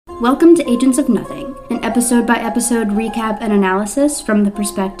Welcome to Agents of Nothing, an episode-by-episode recap and analysis from the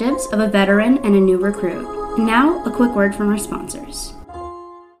perspectives of a veteran and a new recruit. And now, a quick word from our sponsors.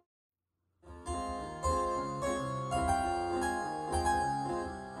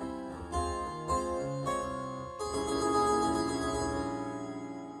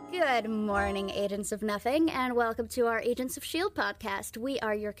 Good morning, Agents of Nothing, and welcome to our Agents of S.H.I.E.L.D. podcast. We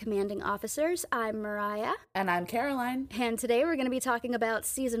are your commanding officers. I'm Mariah. And I'm Caroline. And today we're going to be talking about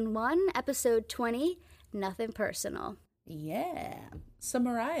Season 1, Episode 20, Nothing Personal. Yeah. So,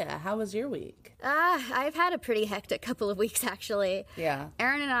 Mariah, how was your week? I've had a pretty hectic couple of weeks, actually. Yeah.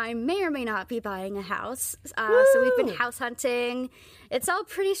 Aaron and I may or may not be buying a house, so we've been house hunting. It's all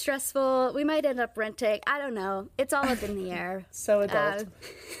pretty stressful. We might end up renting. I don't know. It's all up in the air. So adult.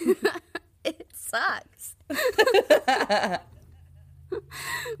 It sucks.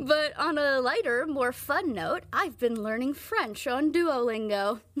 But on a lighter, more fun note, I've been learning French on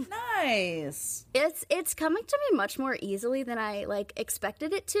Duolingo. Nice. It's coming to me much more easily than I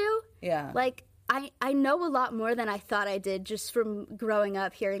expected it to. Yeah. I know a lot more than I thought I did just from growing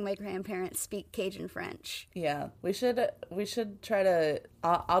up hearing my grandparents speak Cajun French. Yeah. We should try to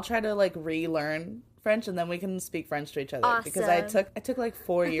I'll try to relearn French, and then we can speak French to each other. Awesome. Because I took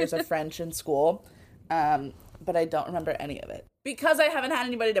 4 years of French in school. But I don't remember any of it because I haven't had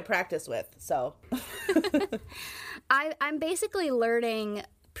anybody to practice with. So I'm basically learning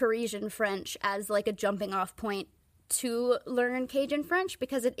Parisian French as a jumping off point to learn Cajun French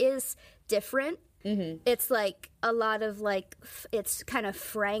because it is different. Mm-hmm. It's a lot of it's kind of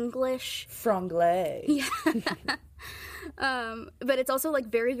Franglish. Franglais. Yeah. But it's also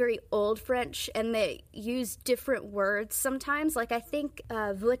very, very old French, and they use different words sometimes. I think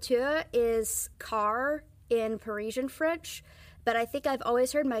voiture is car in Parisian French, but I think I've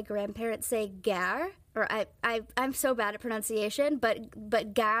always heard my grandparents say gare, or I'm so bad at pronunciation,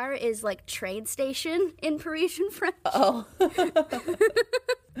 but gare is train station in Parisian French. Oh.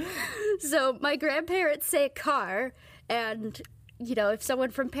 So my grandparents say car, and if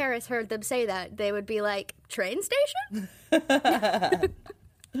someone from Paris heard them say that, they would be like, train station?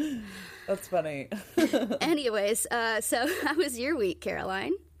 That's funny. Anyways, so how was your week,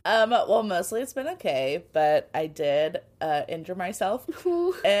 Caroline? Well, mostly it's been okay, but I did injure myself,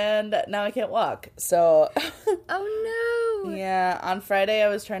 and now I can't walk. So, oh no! Yeah, on Friday I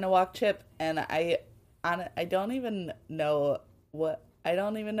was trying to walk Chip, and I don't even know what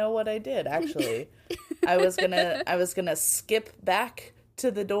I did. Actually, I was gonna skip back to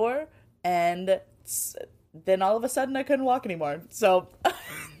the door, and then all of a sudden I couldn't walk anymore. So.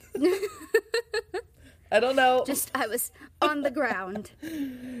 I don't know. I was on the ground.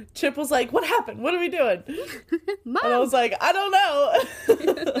 Chip was like, "What happened? What are we doing?" Mom! And I was like, "I don't know."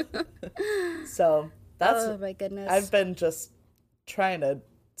 So that's. Oh my goodness! I've been just trying to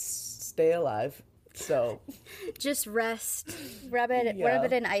stay alive. So just rest, rub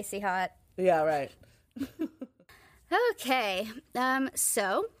it in icy hot. Yeah, right. Okay,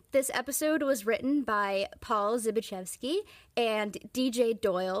 so this episode was written by Paul Zbyszewski and DJ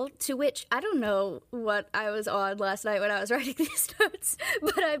Doyle, to which I don't know what I was on last night when I was writing these notes,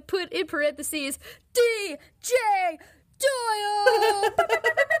 but I put in parentheses, DJ Doyle!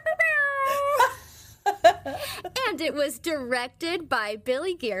 And it was directed by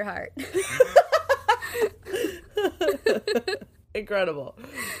Billy Gerhardt. Incredible.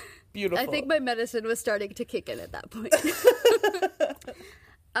 Beautiful. I think my medicine was starting to kick in at that point.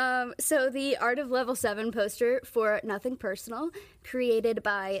 So the Art of Level 7 poster for Nothing Personal, created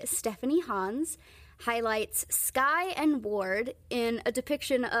by Stephanie Hans, highlights Skye and Ward in a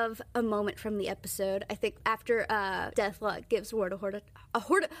depiction of a moment from the episode. I think after Deathlock gives Ward a heart attack.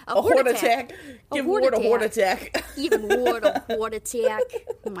 Give Ward a heart attack. Give Ward a heart attack.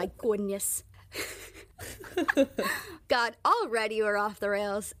 Oh my goodness. God, already we're off the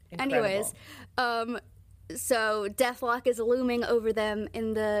rails. Incredible. Anyways, so Deathlock is looming over them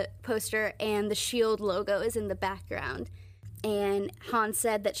in the poster, and the S.H.I.E.L.D. logo is in the background. And Han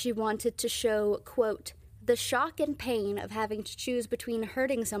said that she wanted to show, quote, the shock and pain of having to choose between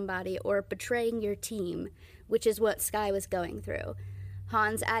hurting somebody or betraying your team, which is what Skye was going through.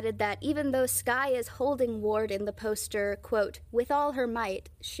 Hans added that even though Skye is holding Ward in the poster, quote, with all her might,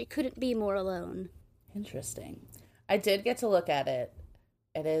 she couldn't be more alone. Interesting. I did get to look at it.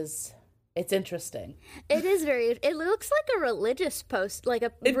 It's interesting. It is it looks like a religious religious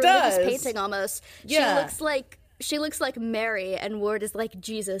does. painting almost. Yeah. She looks like Mary, and Ward is like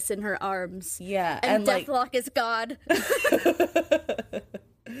Jesus in her arms. Yeah. And Deathlock is God.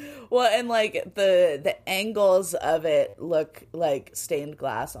 Well, and like the angles of it look like stained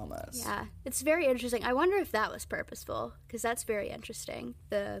glass almost. Yeah, it's very interesting. I wonder if that was purposeful, because that's very interesting.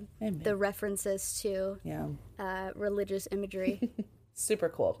 The references to religious imagery. Super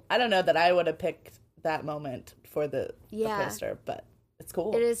cool. I don't know that I would have picked that moment for the poster, but it's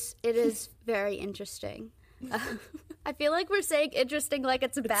cool. It is very interesting. I feel like we're saying interesting like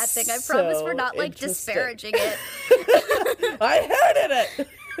it's a bad thing. I promise we're not like disparaging it. I hated it.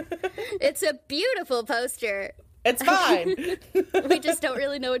 It's a beautiful poster. It's fine. We just don't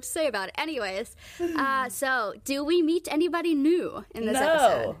really know what to say about it. Anyways, so do we meet anybody new in this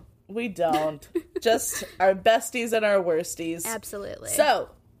episode? No, we don't. Just our besties and our worsties. Absolutely. So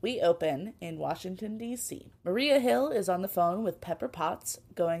we open in Washington, D.C. Maria Hill is on the phone with Pepper Potts,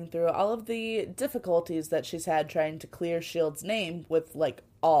 going through all of the difficulties that she's had trying to clear S.H.I.E.L.D.'s name with, like,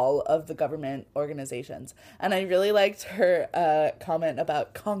 all of the government organizations. And I really liked her comment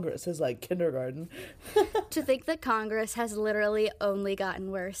about Congress is like kindergarten. To think that Congress has literally only gotten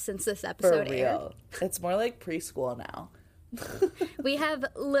worse since this episode aired. It's more like preschool now. We have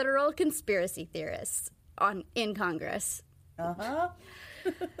literal conspiracy theorists in Congress. Uh-huh.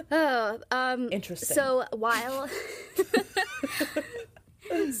 Interesting. So while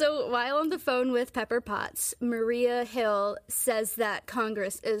on the phone with Pepper Potts, Maria Hill says that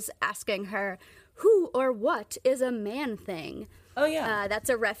Congress is asking her, who or what is a man thing? Oh, yeah. That's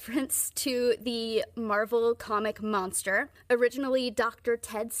a reference to the Marvel comic monster, originally Dr.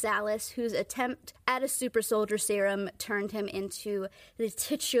 Ted Sallis, whose attempt at a super soldier serum turned him into the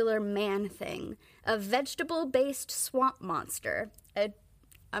titular man thing, a vegetable-based swamp monster.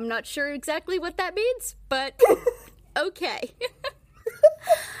 I'm not sure exactly what that means, but okay.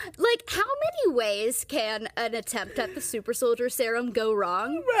 Like, how many ways can an attempt at the super soldier serum go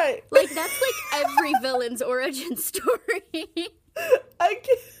wrong? Right. Like, that's like every villain's origin story.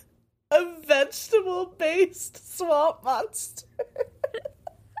 A vegetable-based swamp monster.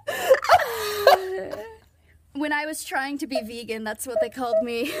 When I was trying to be vegan, that's what they called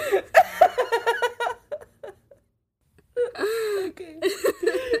me. Okay.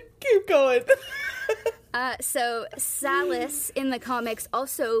 Keep going. So Sallis in the comics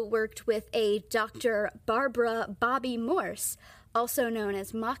also worked with a Dr. Barbara Bobby Morse, also known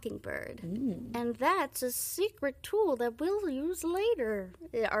as Mockingbird. And that's a secret tool that we'll use later,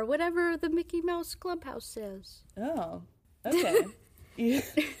 or whatever the Mickey Mouse Clubhouse says. Oh, okay.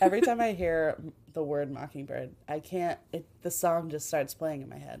 Every time I hear the word Mockingbird, the song just starts playing in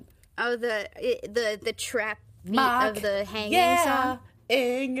my head. Oh, the trap beat of the hanging song?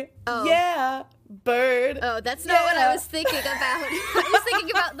 Yeah, bird. Oh, that's not what I was thinking about. I was thinking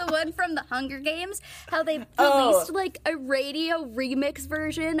about the one from the Hunger Games, how they released like a radio remix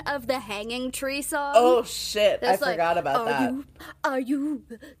version of the Hanging Tree song. Oh shit, That's I forgot about that. Are you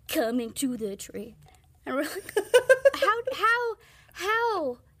coming to the tree? And we're like,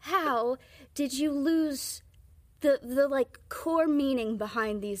 how did you lose the like core meaning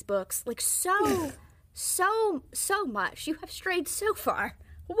behind these books? Like so much. You have strayed so far.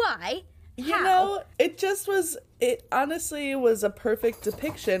 Why? You know, it honestly was a perfect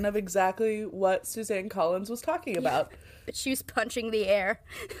depiction of exactly what Suzanne Collins was talking about. But she was punching the air.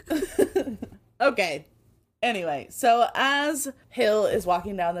 Okay. Anyway, so as Hill is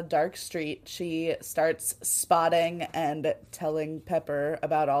walking down the dark street, she starts spotting and telling Pepper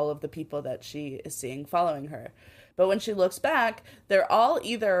about all of the people that she is seeing following her. But when she looks back, they're all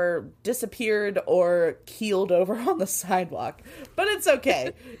either disappeared or keeled over on the sidewalk. But it's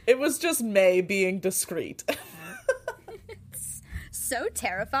okay. It was just May being discreet. It's so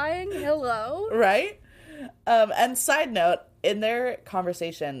terrifying. Hello? Right? And side note, in their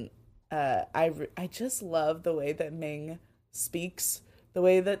conversation, I just love the way that Ming speaks, the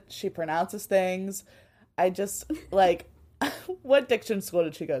way that she pronounces things. I just, like... What diction school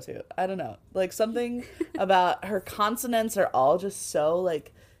did she go to? I don't know. Like, something about her consonants are all just so,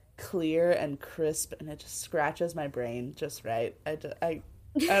 like, clear and crisp, and it just scratches my brain just right. I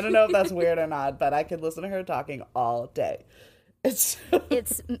don't know if that's weird or not, but I could listen to her talking all day. It's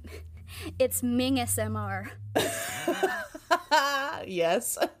Ming SMR.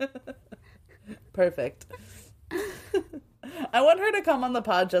 Yes. Perfect. I want her to come on the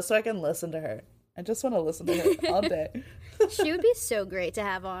pod just so I can listen to her. I just want to listen to her all day. She would be so great to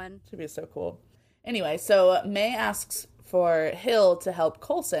have on. She'd be so cool. Anyway, so May asks for Hill to help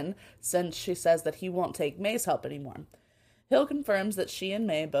Coulson since she says that he won't take May's help anymore. Hill confirms that she and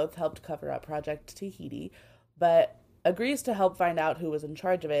May both helped cover up Project Tahiti, but agrees to help find out who was in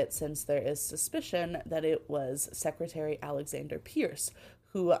charge of it since there is suspicion that it was Secretary Alexander Pierce,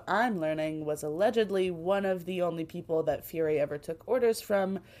 who I'm learning was allegedly one of the only people that Fury ever took orders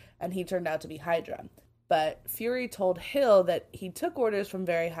from, and he turned out to be Hydra. But Fury told Hill that he took orders from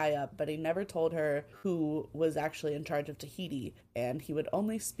very high up, but he never told her who was actually in charge of Tahiti, and he would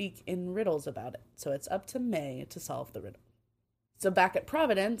only speak in riddles about it. So it's up to May to solve the riddle. So back at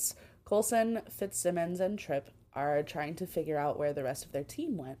Providence, Coulson, Fitzsimmons, and Tripp are trying to figure out where the rest of their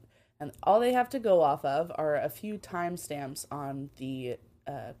team went. And all they have to go off of are a few timestamps on the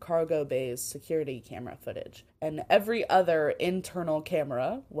cargo bay's security camera footage. And every other internal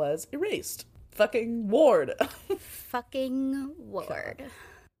camera was erased. Fucking Ward. Fucking Ward.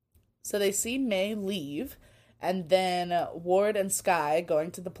 So they see May leave, and then Ward and Skye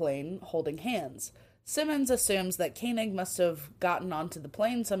going to the plane holding hands. Simmons assumes that Koenig must have gotten onto the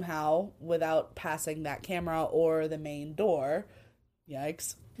plane somehow without passing that camera or the main door.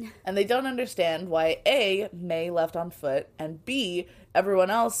 Yikes. And they don't understand why A, May left on foot, and B,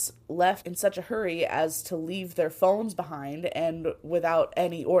 everyone else left in such a hurry as to leave their phones behind and without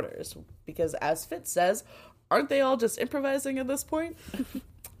any orders. Because as Fitz says, aren't they all just improvising at this point?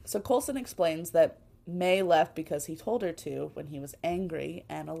 So Coulson explains that May left because he told her to when he was angry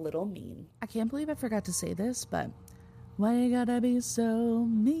and a little mean. I can't believe I forgot to say this, but why you gotta be so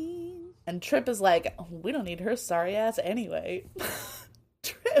mean? And Tripp is like, we don't need her sorry ass anyway.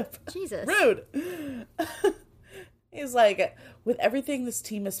 Tripp. Jesus. Rude. He's like, with everything this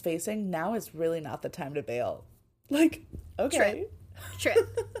team is facing, now is really not the time to bail. Like, okay.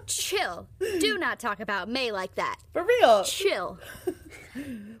 Tripp. Chill. Do not talk about May like that. For real. Chill.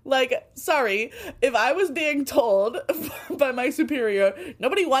 Like, sorry, if I was being told by my superior,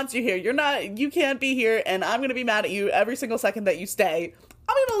 nobody wants you here, you can't be here, and I'm gonna be mad at you every single second that you stay,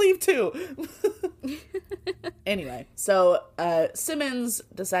 I'm gonna leave too. Anyway, so Simmons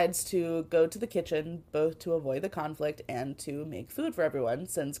decides to go to the kitchen, both to avoid the conflict and to make food for everyone,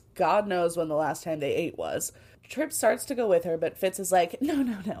 since God knows when the last time they ate was. Tripp starts to go with her, but Fitz is like,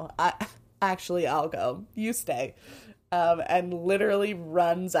 no, I'll go. You stay. And literally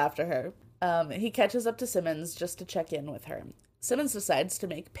runs after her. He catches up to Simmons just to check in with her. Simmons decides to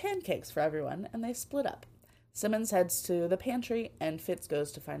make pancakes for everyone, and they split up. Simmons heads to the pantry, and Fitz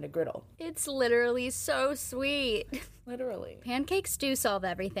goes to find a griddle. It's literally so sweet. Literally. Pancakes do solve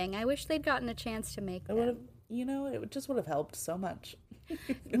everything. I wish they'd gotten a chance to make them. It just would have helped so much.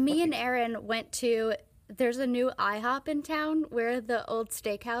 Me and Aaron went to... There's a new IHOP in town where the old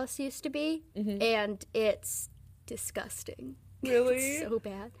steakhouse used to be, and it's disgusting. Really? It's so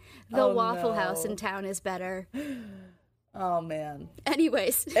bad. The Waffle House in town is better. Oh, man.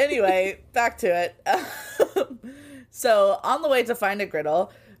 Anyway, back to it. So, on the way to find a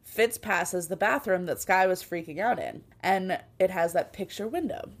griddle, Fitz passes the bathroom that Skye was freaking out in, and it has that picture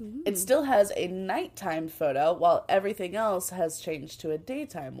window. It still has a nighttime photo, while everything else has changed to a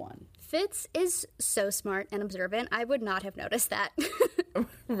daytime one. Fitz is so smart and observant. I would not have noticed that.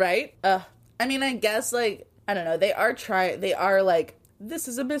 Right? I mean, I guess, like, I don't know. They are like, this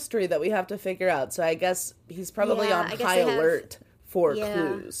is a mystery that we have to figure out. So I guess he's probably on high alert for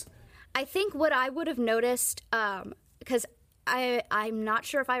clues. I think what I would have noticed, because I'm not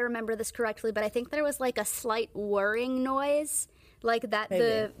sure if I remember this correctly, but I think there was like a slight whirring noise, like that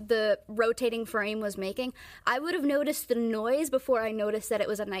the rotating frame was making. I would have noticed the noise before I noticed that it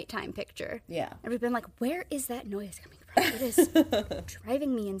was a nighttime picture. Yeah. And we've been like, where is that noise coming from? It is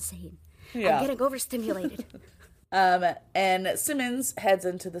driving me insane. Yeah. I'm getting overstimulated. And Simmons heads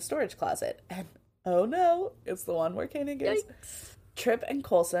into the storage closet. And oh no, it's the one where Koenig is. Yikes. Tripp and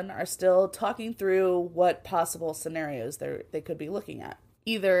Coulson are still talking through what possible scenarios they could be looking at.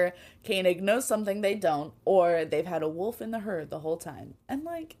 Either Koenig knows something they don't, or they've had a wolf in the herd the whole time. And,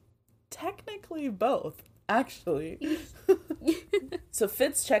 like, technically both, actually. So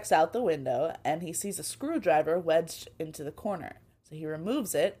Fitz checks out the window, and he sees a screwdriver wedged into the corner. So he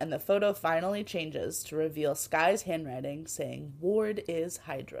removes it, and the photo finally changes to reveal Skye's handwriting saying, "Ward is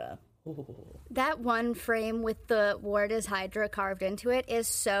Hydra." Ooh. That one frame with the Ward is Hydra carved into it is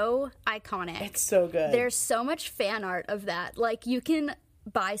so iconic. It's so good. There's so much fan art of that. Like, you can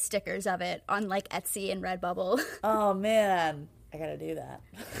buy stickers of it on, like, Etsy and Redbubble. Oh, man. I gotta do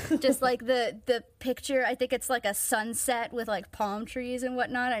that. Just, like, the picture, I think it's, like, a sunset with, like, palm trees and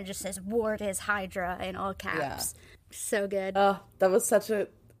whatnot, and it just says, "Ward is Hydra" in all caps. Yeah. So good. Oh, that was such a...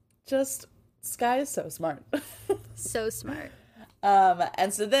 Just... Skye is so smart. So smart.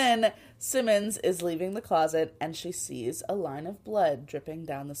 And so then Simmons is leaving the closet, and she sees a line of blood dripping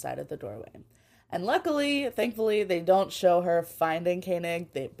down the side of the doorway. And luckily, thankfully, they don't show her finding Koenig,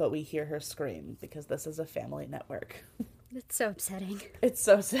 but we hear her scream, because this is a family network. It's so upsetting. It's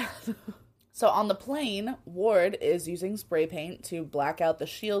so sad. So on the plane, Ward is using spray paint to black out the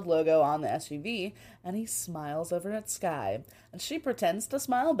SHIELD logo on the SUV, and he smiles over at Skye. And she pretends to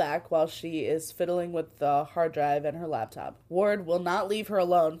smile back while she is fiddling with the hard drive and her laptop. Ward will not leave her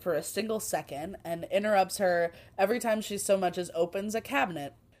alone for a single second and interrupts her every time she so much as opens a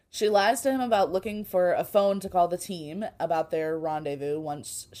cabinet. She lies to him about looking for a phone to call the team about their rendezvous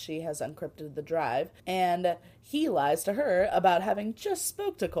once she has encrypted the drive, and he lies to her about having just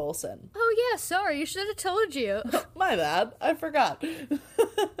spoke to Coulson. Oh yeah, sorry, you should have told you. My bad, I forgot.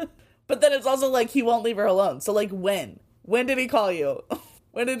 But then it's also like he won't leave her alone. So like when? When did he call you?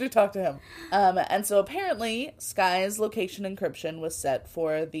 When did you talk to him? And so apparently Skye's location encryption was set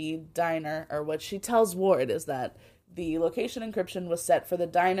for the diner, or what she tells Ward is that the location encryption was set for the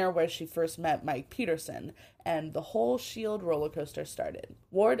diner where she first met Mike Peterson, and the whole SHIELD roller coaster started.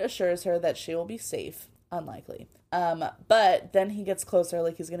 Ward assures her that she will be safe. Unlikely. But then he gets closer,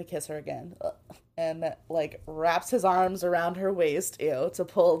 like he's gonna kiss her again, and like wraps his arms around her waist, to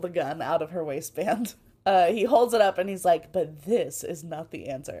pull the gun out of her waistband. He holds it up and he's like, but this is not the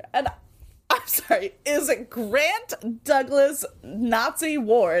answer. And I'm sorry, is Grant Douglas Nazi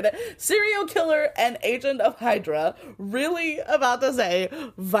Ward, serial killer and agent of Hydra, really about to say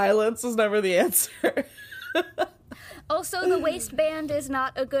violence is never the answer? Also, the waistband is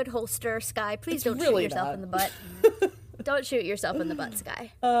not a good holster, Skye. Please don't shoot yourself in the butt. Don't shoot yourself in the butt,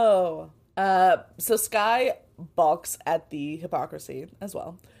 Skye. Oh. So Skye balks at the hypocrisy as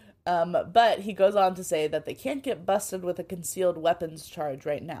well. But he goes on to say that they can't get busted with a concealed weapons charge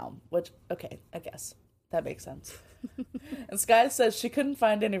right now, which, okay, I guess. That makes sense. And Skye says she couldn't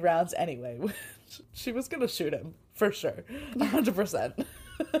find any rounds anyway. She was gonna shoot him, for sure. 100%.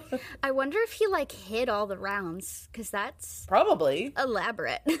 I wonder if he, hid all the rounds, because that's... Probably.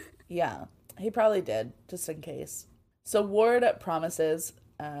 Elaborate. Yeah, he probably did, just in case. So Ward promises,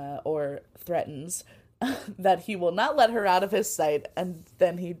 or threatens, that he will not let her out of his sight, and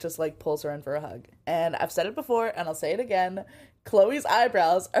then he just, pulls her in for a hug. And I've said it before, and I'll say it again, Chloe's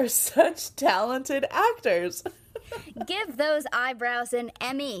eyebrows are such talented actors. Give those eyebrows an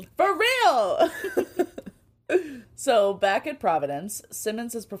Emmy. For real! So, back at Providence,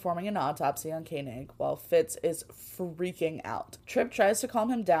 Simmons is performing an autopsy on Koenig while Fitz is freaking out. Tripp tries to calm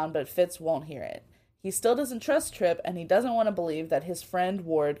him down, but Fitz won't hear it. He still doesn't trust Tripp, and he doesn't want to believe that his friend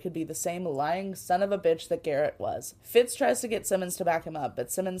Ward could be the same lying son of a bitch that Garrett was. Fitz tries to get Simmons to back him up, but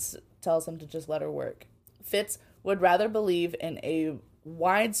Simmons tells him to just let her work. Fitz would rather believe in a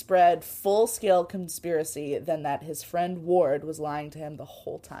widespread, full-scale conspiracy than that his friend Ward was lying to him the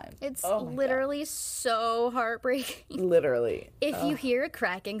whole time. It's literally so heartbreaking. Literally. If you hear a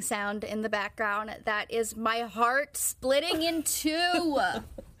cracking sound in the background, that is my heart splitting in two.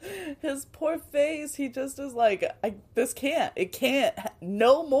 His poor face, he just is like, it can't,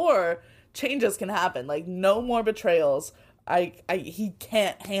 no more changes can happen, no more betrayals, he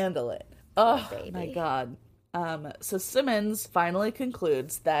can't handle it. Oh, my God. So Simmons finally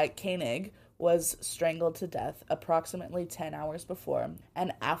concludes that Koenig was strangled to death approximately 10 hours before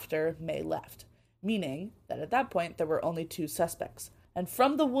and after May left, meaning that at that point there were only 2 suspects. And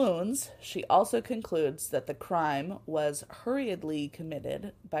from the wounds, she also concludes that the crime was hurriedly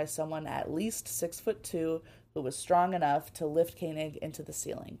committed by someone at least 6'2" who was strong enough to lift Koenig into the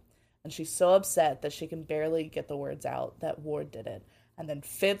ceiling. And she's so upset that she can barely get the words out that Ward did it. And then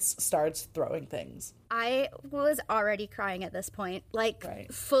Fitz starts throwing things. I was already crying at this point,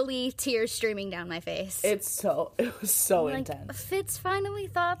 fully tears streaming down my face. It was so intense. Fitz finally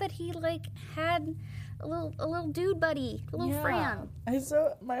thought that he had a little dude buddy, a little friend.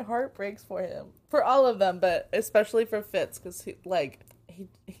 My heart breaks for him, for all of them, but especially for Fitz, because he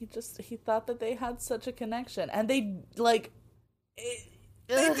thought that they had such a connection, and they did.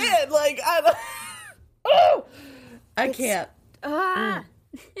 I can't.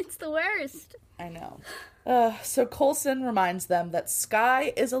 It's the worst. I know. So Coulson reminds them that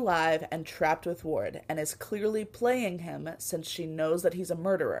Skye is alive and trapped with Ward and is clearly playing him since she knows that he's a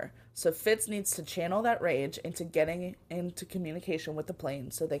murderer. So Fitz needs to channel that rage into getting into communication with the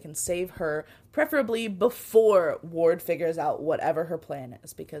plane so they can save her, preferably before Ward figures out whatever her plan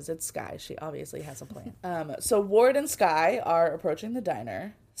is, because it's Skye. She obviously has a plan. So Ward and Skye are approaching the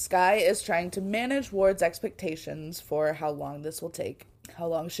diner. Skye is trying to manage Ward's expectations for how long this will take, how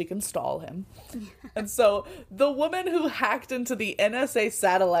long she can stall him. And so the woman who hacked into the NSA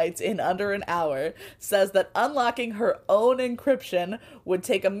satellites in under an hour says that unlocking her own encryption would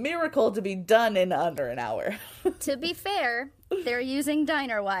take a miracle to be done in under an hour. To be fair, they're using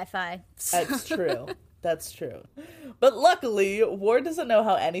diner Wi-Fi. That's true. That's true. But luckily, Ward doesn't know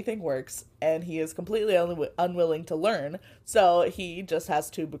how anything works, and he is completely unwilling to learn, so he just has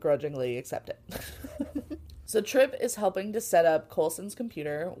to begrudgingly accept it. So Trip is helping to set up Coulson's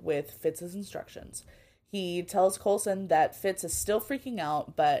computer with Fitz's instructions. He tells Coulson that Fitz is still freaking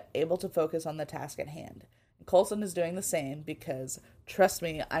out, but able to focus on the task at hand. Coulson is doing the same because, trust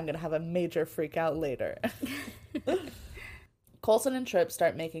me, I'm going to have a major freak out later. Coulson and Trip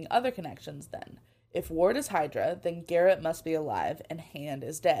start making other connections then. If Ward is Hydra, then Garrett must be alive and Hand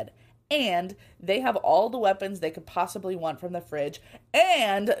is dead. And they have all the weapons they could possibly want from the fridge,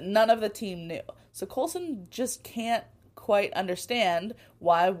 and none of the team knew. So Coulson just can't quite understand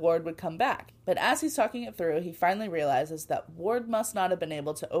why Ward would come back. But as he's talking it through, he finally realizes that Ward must not have been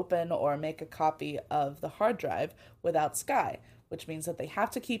able to open or make a copy of the hard drive without Skye, which means that they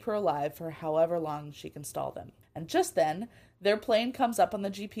have to keep her alive for however long she can stall them. And just then, their plane comes up on the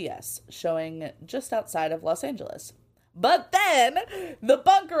GPS, showing just outside of Los Angeles. But then, the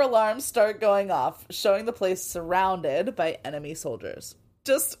bunker alarms start going off, showing the place surrounded by enemy soldiers.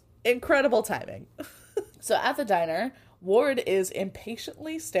 Just incredible timing. So at the diner, Ward is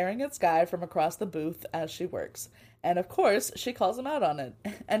impatiently staring at Skye from across the booth as she works. And of course, she calls him out on it.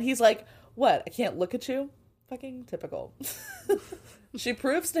 And he's like, "What, I can't look at you?" Fucking typical. She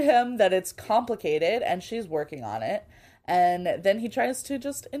proves to him that it's complicated and she's working on it. And then he tries to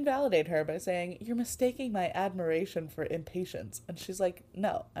just invalidate her by saying, "You're mistaking my admiration for impatience." And she's like,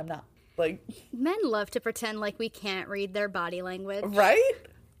 "No, I'm not." Like, men love to pretend like we can't read their body language. Right?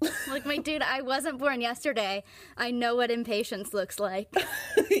 Like, my dude, I wasn't born yesterday. I know what impatience looks like.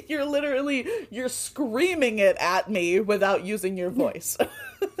 You're screaming it at me without using your voice.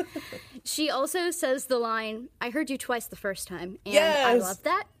 She also says the line, "I heard you twice the first time." And yes! I love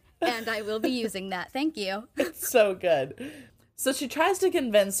that. And I will be using that. Thank you. It's so good. So she tries to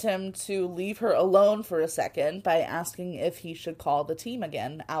convince him to leave her alone for a second by asking if he should call the team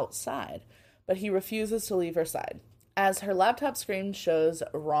again outside. But he refuses to leave her side. As her laptop screen shows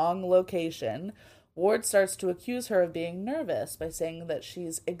wrong location, Ward starts to accuse her of being nervous by saying that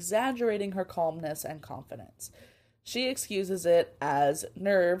she's exaggerating her calmness and confidence. She excuses it as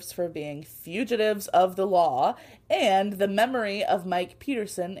nerves for being fugitives of the law and the memory of Mike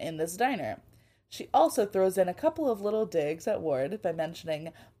Peterson in this diner. She also throws in a couple of little digs at Ward by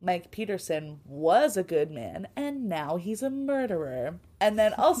mentioning Mike Peterson was a good man and now he's a murderer. And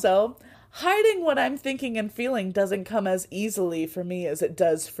then also, hiding what I'm thinking and feeling doesn't come as easily for me as it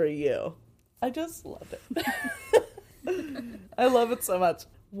does for you. I just love it. I love it so much.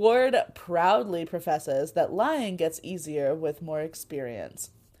 Ward proudly professes that lying gets easier with more experience.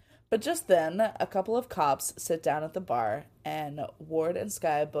 But just then, a couple of cops sit down at the bar, and Ward and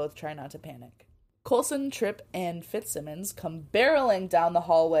Skye both try not to panic. Coulson, Tripp, and Fitzsimmons come barreling down the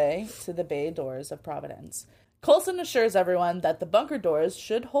hallway to the bay doors of Providence. Coulson assures everyone that the bunker doors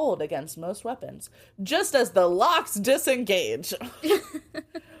should hold against most weapons, just as the locks disengage.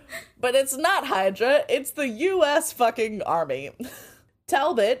 But it's not Hydra, it's the U.S. fucking Army.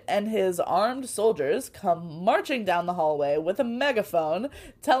 Talbot and his armed soldiers come marching down the hallway with a megaphone,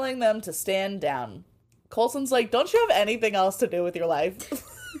 telling them to stand down. Coulson's like, "Don't you have anything else to do with your life?"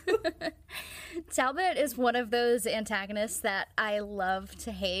 Talbot is one of those antagonists that I love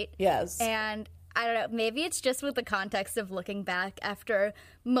to hate. Yes. And I don't know, maybe it's just with the context of looking back after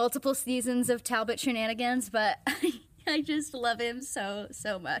multiple seasons of Talbot shenanigans, but I just love him so,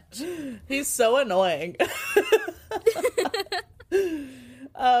 so much. He's so annoying.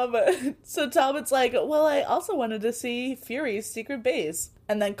 So Talbot's like, "Well, I also wanted to see Fury's secret base."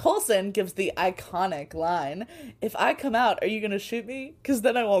 And then Coulson gives the iconic line, "If I come out, are you going to shoot me? Because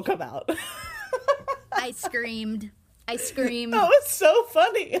then I won't come out." I screamed. That was so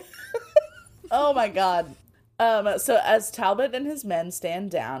funny. Oh my god. So as Talbot and his men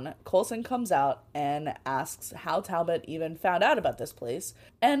stand down, Coulson comes out and asks how Talbot even found out about this place.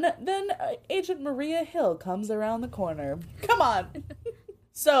 And then Agent Maria Hill comes around the corner. Come on.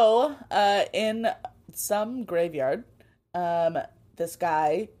 So, in some graveyard, this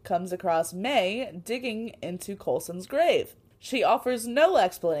guy comes across May digging into Coulson's grave. She offers no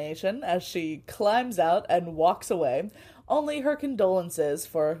explanation as she climbs out and walks away, only her condolences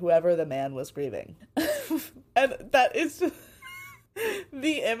for whoever the man was grieving. And that is...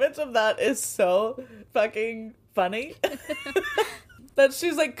 the image of that is so fucking funny. That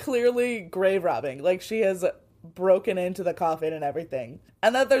she's, like, clearly grave robbing. Like, she has broken into the coffin and everything.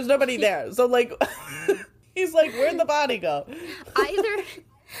 And that there's nobody there. So, like, he's like, "Where'd the body go?"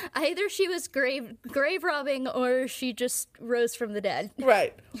 Either she was grave robbing or she just rose from the dead.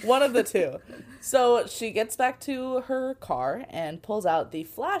 Right. One of the two. So she gets back to her car and pulls out the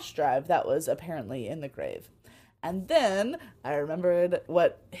flash drive that was apparently in the grave. And then I remembered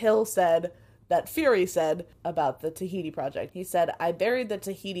what Hill said, that Fury said about the Tahiti Project. He said, "I buried the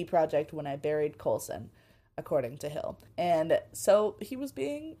Tahiti Project when I buried Coulson," according to Hill. And so he was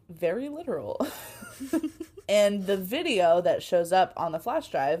being very literal. And the video that shows up on the flash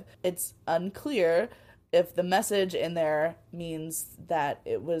drive, it's unclear if the message in there means that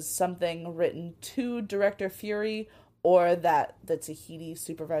it was something written to Director Fury or that the Tahiti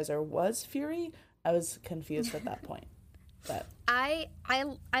supervisor was Fury. I was confused at that point. But I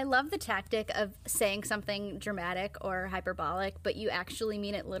love the tactic of saying something dramatic or hyperbolic, but you actually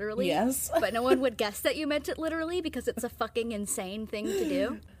mean it literally. Yes. But no one would guess that you meant it literally because it's a fucking insane thing to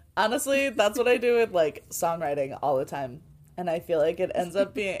do. Honestly, that's what I do with, like, songwriting all the time. And I feel like it ends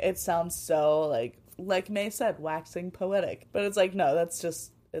up being, it sounds so, like May said, waxing poetic. But it's like, no, that's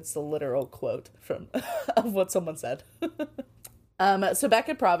just, it's a literal quote from of what someone said. So back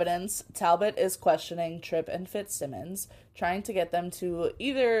at Providence, Talbot is questioning Tripp and Fitzsimmons, trying to get them to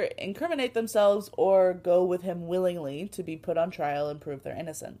either incriminate themselves or go with him willingly to be put on trial and prove their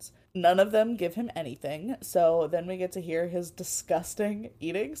innocence. None of them give him anything, so then we get to hear his disgusting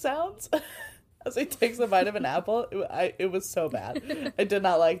eating sounds as he takes a bite of an apple. It was so bad. I did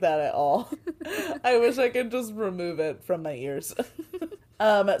not like that at all. I wish I could just remove it from my ears.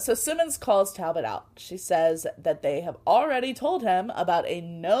 So Simmons calls Talbot out. She says that they have already told him about a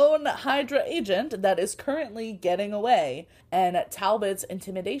known Hydra agent that is currently getting away, and Talbot's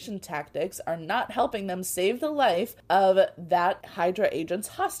intimidation tactics are not helping them save the life of that Hydra agent's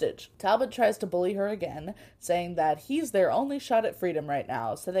hostage. Talbot tries to bully her again, saying that he's their only shot at freedom right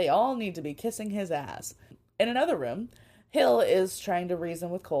now, so they all need to be kissing his ass. In another room, Hill is trying to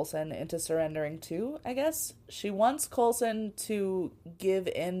reason with Coulson into surrendering too, I guess. She wants Coulson to give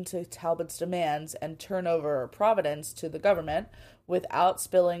in to Talbot's demands and turn over Providence to the government without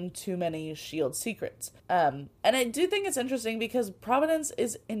spilling too many S.H.I.E.L.D. secrets. And I do think it's interesting because Providence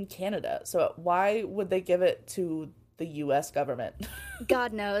is in Canada, so why would they give it to the U.S. government?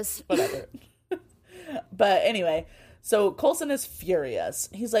 God knows. Whatever. But anyway, so Coulson is furious.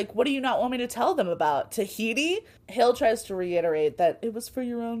 He's like, "What do you not want me to tell them about? Tahiti?" Hill tries to reiterate that it was for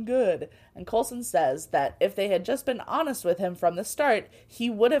your own good. And Coulson says that if they had just been honest with him from the start, he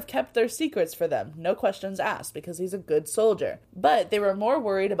would have kept their secrets for them. No questions asked, because he's a good soldier. But they were more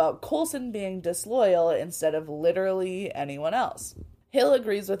worried about Coulson being disloyal instead of literally anyone else. Hill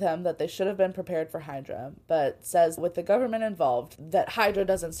agrees with him that they should have been prepared for Hydra, but says with the government involved that Hydra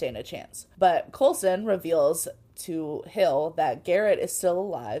doesn't stand a chance. But Coulson reveals to Hill that Garrett is still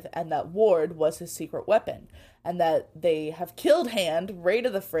alive and that Ward was his secret weapon, and that they have killed Hand,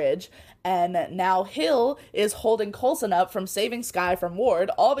 raided the fridge, and now Hill is holding Coulson up from saving Skye from Ward,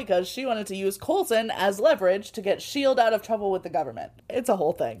 all because she wanted to use Coulson as leverage to get S.H.I.E.L.D. out of trouble with the government. It's a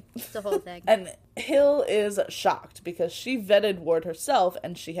whole thing. It's a whole thing. And Hill is shocked because she vetted Ward herself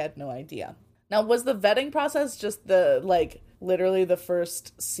and she had no idea. Now, was the vetting process just literally the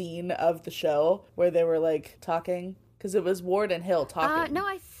first scene of the show where they were, talking? Because it was Ward and Hill talking. No,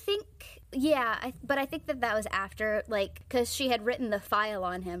 I think, yeah, but I think that was after, because she had written the file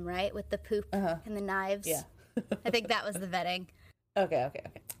on him, right, with the poop and the knives. Yeah. I think that was the vetting. Okay.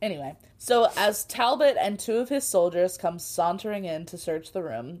 Anyway, so as Talbot and two of his soldiers come sauntering in to search the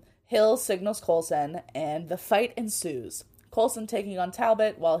room, Hill signals Coulson, and the fight ensues. Coulson taking on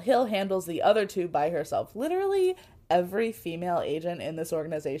Talbot, while Hill handles the other two by herself. Literally, every female agent in this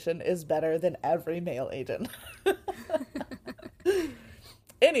organization is better than every male agent.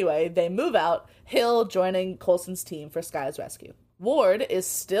 Anyway, they move out, Hill joining Coulson's team for Skye's rescue. Ward is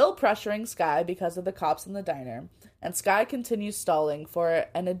still pressuring Skye because of the cops in the diner, and Skye continues stalling for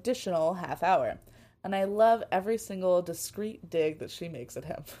an additional half hour. And I love every single discreet dig that she makes at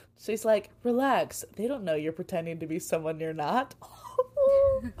him. She's like, "Relax, they don't know you're pretending to be someone you're not."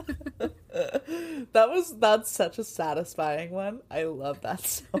 That's such a satisfying one. I love that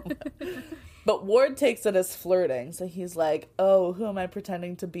so much. But Ward takes it as flirting, so he's like, "Oh, who am I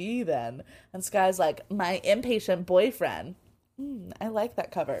pretending to be then?" And Skye's like, "My impatient boyfriend." I like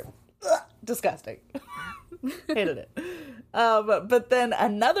that cover. Ugh, disgusting. Hated it. But then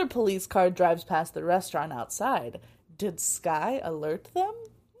another police car drives past the restaurant outside. Did Skye alert them?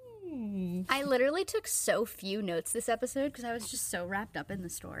 I literally took so few notes this episode because I was just so wrapped up in the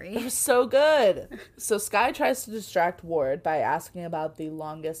story. It was so good. So Skye tries to distract Ward by asking about the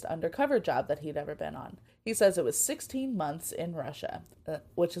longest undercover job that he'd ever been on. He says it was 16 months in Russia,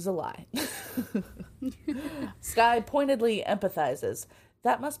 which is a lie. Skye pointedly empathizes.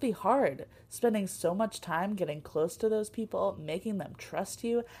 That must be hard, spending so much time getting close to those people, making them trust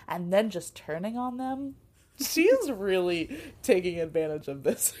you, and then just turning on them. She is really taking advantage of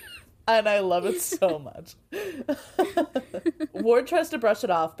this. And I love it so much. Ward tries to brush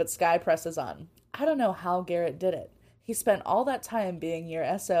it off, but Skye presses on. I don't know how Garrett did it. He spent all that time being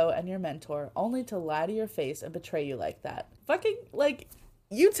your SO and your mentor, only to lie to your face and betray you like that. Fucking, like,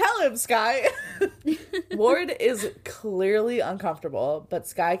 you tell him, Skye! Ward is clearly uncomfortable, but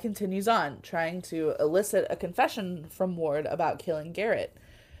Skye continues on, trying to elicit a confession from Ward about killing Garrett.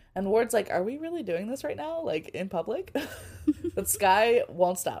 And Ward's like, are we really doing this right now? Like, in public? But Skye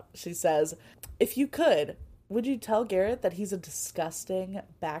won't stop. She says, if you could, would you tell Garrett that he's a disgusting,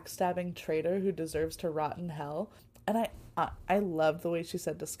 backstabbing traitor who deserves to rot in hell? And I love the way she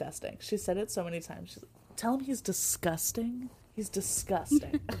said disgusting. She said it so many times. She's like, tell him he's disgusting? He's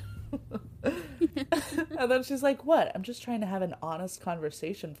disgusting. And then she's like, what? I'm just trying to have an honest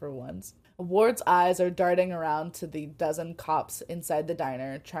conversation for once. Ward's eyes are darting around to the dozen cops inside the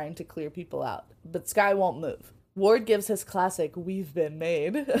diner, trying to clear people out. But Skye won't move. Ward gives his classic, we've been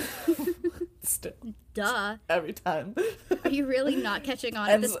made. Still. Duh. Every time. Are you really not catching on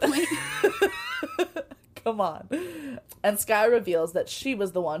at this point? Come on. And Skye reveals that she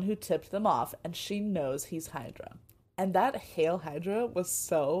was the one who tipped them off, and she knows he's Hydra. And that Hail Hydra was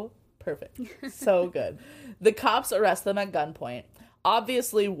so perfect. So good. The cops arrest them at gunpoint.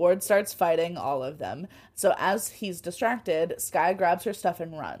 Obviously, Ward starts fighting all of them. So as he's distracted, Skye grabs her stuff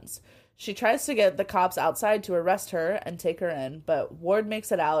and runs. She tries to get the cops outside to arrest her and take her in, but Ward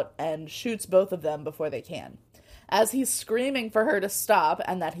makes it out and shoots both of them before they can. As he's screaming for her to stop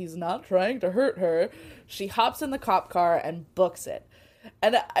and that he's not trying to hurt her, she hops in the cop car and books it.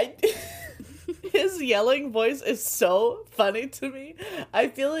 And his yelling voice is so funny to me. I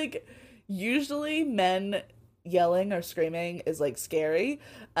feel like usually men yelling or screaming is like scary,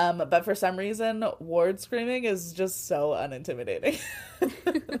 but for some reason Ward screaming is just so unintimidating.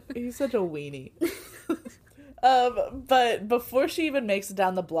 He's such a weenie. But before she even makes it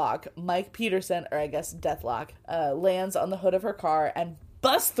down the block, Mike Peterson, or I guess Deathlock, lands on the hood of her car and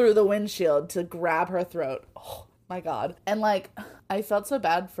busts through the windshield to grab her throat. Oh my god. And like, I felt so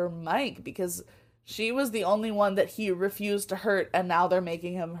bad for Mike because she was the only one that he refused to hurt, and now they're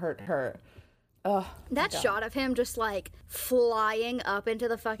making him hurt her. That shot of him just like flying up into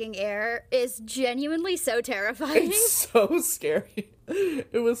the fucking air is genuinely so terrifying. It's so scary.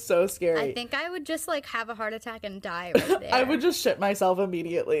 It was so scary. I think I would just like have a heart attack and die right there. I would just shit myself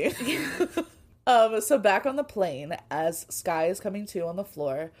immediately. So back on the plane, as Skye is coming to on the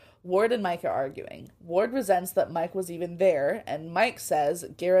floor, Ward and Mike are arguing. Ward resents that Mike was even there, and Mike says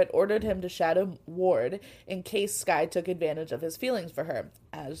Garrett ordered him to shadow Ward in case Skye took advantage of his feelings for her,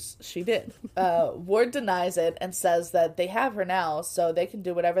 as she did. Ward denies it and says that they have her now, so they can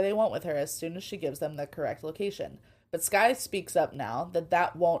do whatever they want with her as soon as she gives them the correct location. But Skye speaks up now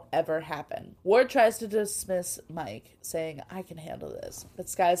that won't ever happen. Ward tries to dismiss Mike, saying, I can handle this. But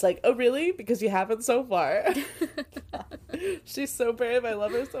Skye's like, oh really? Because you haven't so far. She's so brave. I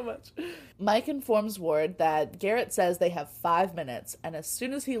love her so much. Mike informs Ward that Garrett says they have 5 minutes, and as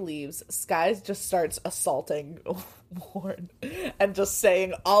soon as he leaves, Skye just starts assaulting Ward and just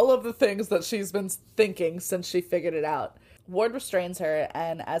saying all of the things that she's been thinking since she figured it out. Ward restrains her,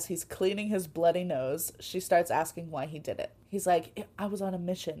 and as he's cleaning his bloody nose, she starts asking why he did it. He's like, I was on a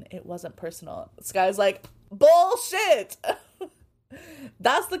mission. It wasn't personal. Skye's like, bullshit!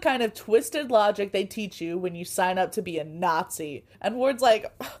 That's the kind of twisted logic they teach you when you sign up to be a Nazi. And Ward's like,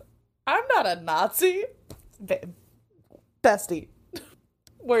 I'm not a Nazi. Bestie.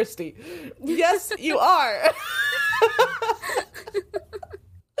 Worsty. Yes, you are.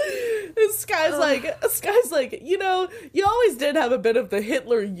 Skye's like, you know, you always did have a bit of the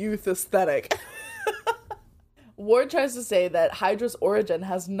Hitler Youth aesthetic. Ward tries to say that Hydra's origin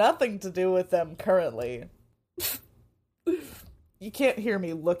has nothing to do with them currently. You can't hear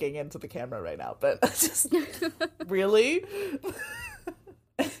me looking into the camera right now, but just, really?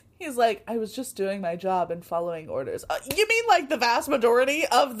 He's like, I was just doing my job and following orders. You mean like the vast majority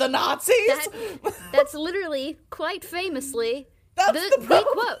of the Nazis? That's literally, quite famously,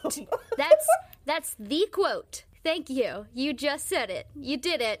 the quote. That's the quote. Thank you. You just said it. You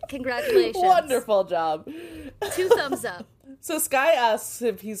did it. Congratulations. Wonderful job. 2 thumbs up. So Skye asks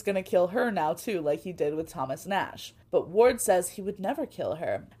if he's gonna kill her now too, like he did with Thomas Nash. But Ward says he would never kill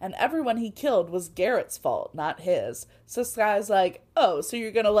her, and everyone he killed was Garrett's fault, not his. So Skye's like, oh, so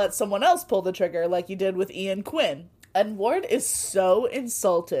you're gonna let someone else pull the trigger like you did with Ian Quinn. And Ward is so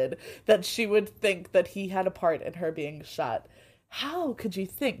insulted that she would think that he had a part in her being shot. How could you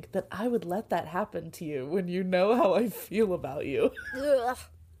think that I would let that happen to you when you know how I feel about you? Ugh.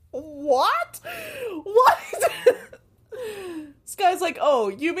 What? What? Sky's like, oh,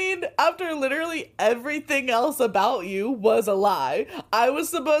 you mean after literally everything else about you was a lie, I was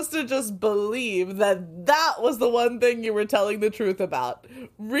supposed to just believe that that was the one thing you were telling the truth about?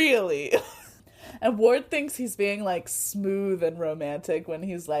 Really? And Ward thinks he's being, like, smooth and romantic when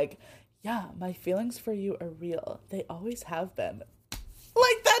he's like, yeah, my feelings for you are real. They always have been.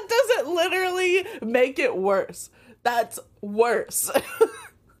 Like, that doesn't literally make it worse. That's worse.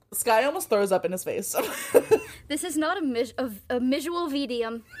 Sky almost throws up in his face. This is not a visual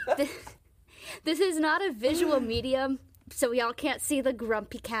medium. This is not a visual medium, so y'all can't see the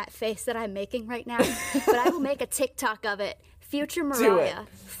grumpy cat face that I'm making right now. But I will make a TikTok of it. Future Mariah,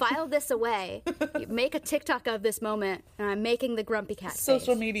 file this away. Make a TikTok of this moment, and I'm making the grumpy cat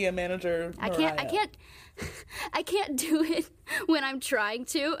Social face. media manager Mariah. I can't do it when I'm trying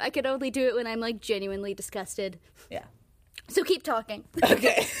to. I can only do it when I'm, like, genuinely disgusted. Yeah. So keep talking.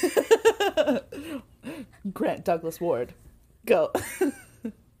 Okay. Grant Douglas Ward. Go.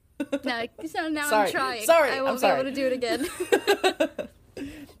 No, so now Sorry. I'm trying. Sorry, I won't I'm be sorry. able to do it again.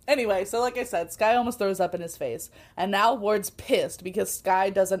 Anyway, so like I said, Sky almost throws up in his face. And now Ward's pissed because Sky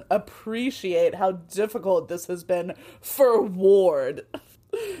doesn't appreciate how difficult this has been for Ward.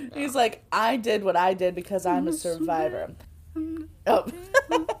 He's like, I did what I did because I'm a survivor. Oh.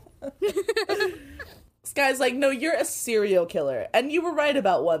 Sky's like, no, you're a serial killer. And you were right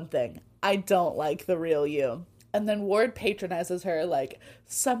about one thing. I don't like the real you. And then Ward patronizes her like,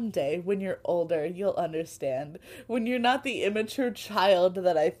 someday when you're older, you'll understand. When you're not the immature child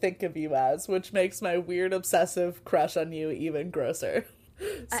that I think of you as, which makes my weird obsessive crush on you even grosser.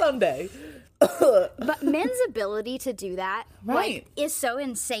 Someday. But men's ability to do that, Right. like, is so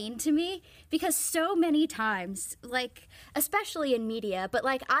insane to me because so many times, like, especially in media, but,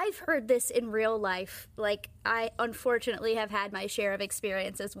 like, I've heard this in real life. Like, I unfortunately have had my share of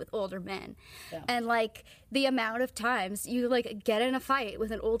experiences with older men. Yeah. And, like, the amount of times you, like, get in a fight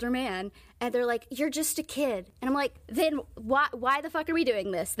with an older man and they're like, you're just a kid. And I'm like, then why the fuck are we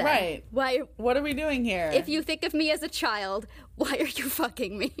doing this then? Right. Why? What are we doing here? If you think of me as a child, why are you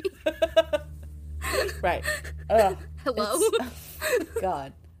fucking me? Right. Ugh. Hello?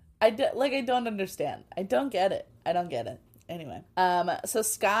 God. I don't understand. I don't get it. Anyway. So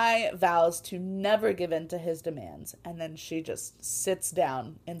Sky vows to never give in to his demands, and then she just sits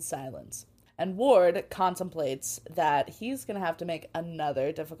down in silence. And Ward contemplates that he's going to have to make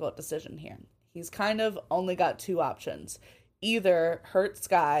another difficult decision here. He's kind of only got two options. Either hurt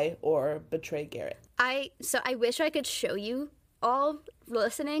Sky or betray Garrett. I wish I could show you all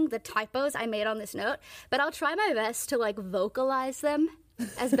listening the typos I made on this note, but I'll try my best to, like, vocalize them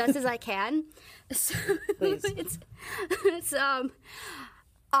as best as I can. So, Please. it's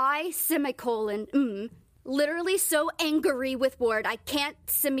I semicolon literally so angry with Ward I can't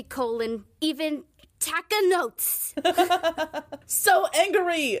semicolon even tack a notes. So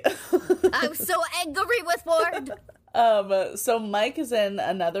angry! I'm so angry with Ward. So Mike is in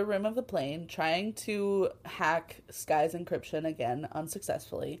another room of the plane trying to hack Sky's encryption again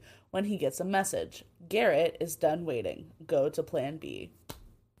unsuccessfully when he gets a message. Garrett is done waiting. Go to plan B.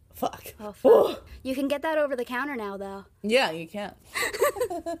 Fuck. Oh, fuck. You can get that over the counter now, though. Yeah, you can.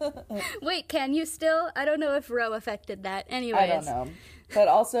 Wait, can you still? I don't know if Roe affected that. Anyways. I don't know. But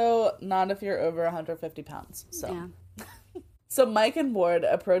also not if you're over 150 pounds. So. Yeah. So Mike and Ward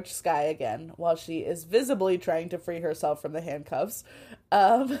approach Sky again while she is visibly trying to free herself from the handcuffs.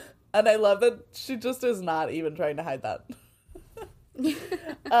 And I love that she just is not even trying to hide that.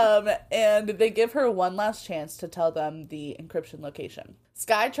 And they give her one last chance to tell them the encryption location.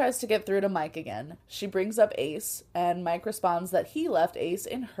 Sky tries to get through to Mike again. She brings up Ace, and Mike responds that he left Ace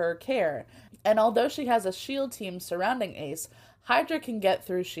in her care. And although she has a S.H.I.E.L.D. team surrounding Ace, Hydra can get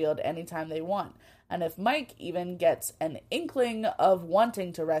through S.H.I.E.L.D. anytime they want. And if Mike even gets an inkling of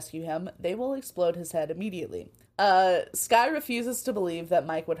wanting to rescue him, they will explode his head immediately. Sky refuses to believe that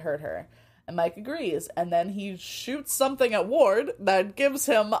Mike would hurt her. And Mike agrees, and then he shoots something at Ward that gives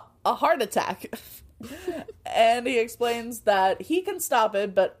him a heart attack. And he explains that he can stop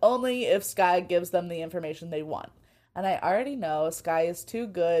it, but only if Sky gives them the information they want. And I already know Sky is too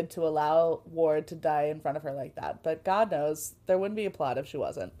good to allow Ward to die in front of her like that. But God knows, there wouldn't be a plot if she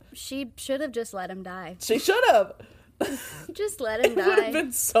wasn't. She should have just let him die. She should have! Just let him It would have die.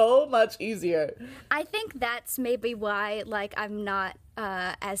 been so much easier. I think that's maybe why, like, I'm not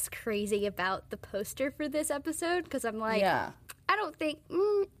as crazy about the poster for this episode, because I'm like, Yeah. I don't think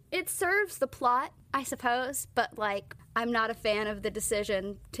it serves the plot, I suppose, but, like, I'm not a fan of the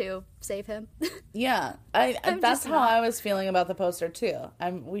decision to save him. Yeah, that's how I was feeling about the poster too.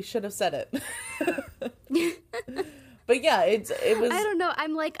 We should have said it. But yeah, it was. I don't know.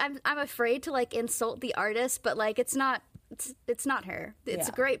 I'm afraid to like insult the artist, but like it's not her. It's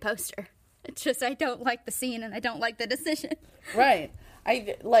a great poster. It's just I don't like the scene and I don't like the decision. Right.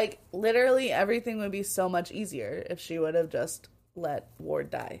 I like literally everything would be so much easier if she would have just let Ward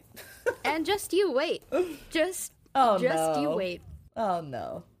die. And just you wait. Just you wait. Oh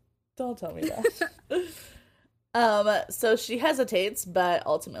no. Don't tell me that. So she hesitates but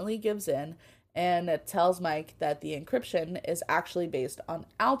ultimately gives in and tells Mike that the encryption is actually based on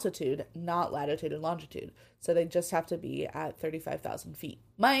altitude, not latitude and longitude. So they just have to be at 35,000 feet.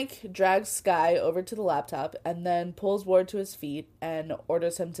 Mike drags Skye over to the laptop and then pulls Ward to his feet and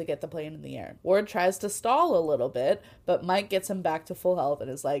orders him to get the plane in the air. Ward tries to stall a little bit, but Mike gets him back to full health and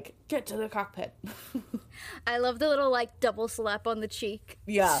is like, get to the cockpit. I love the little, like, double slap on the cheek.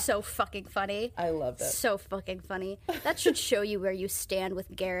 Yeah. So fucking funny. I loved it. So fucking funny. That should show you where you stand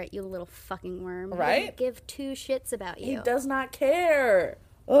with Garrett, you little fucking worm. Right? He doesn't give two shits about you. He does not care.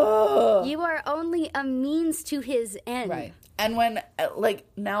 Ugh. You are only a means to his end. Right. And when, like,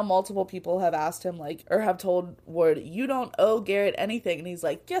 now multiple people have asked him, like, or have told Ward, you don't owe Garrett anything. And he's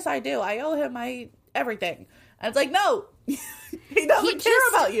like, yes, I do. I owe him my everything. And it's like, no, he doesn't care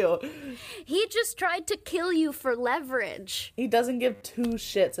about you. He just tried to kill you for leverage. He doesn't give two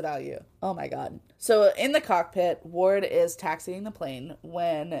shits about you. Oh, my God. So in the cockpit, Ward is taxiing the plane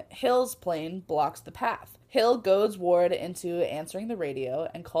when Hill's plane blocks the path. Hill goads Ward into answering the radio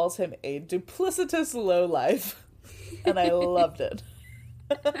and calls him a duplicitous lowlife. And I loved it.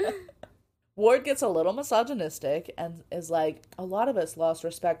 Ward gets a little misogynistic and is like, a lot of us lost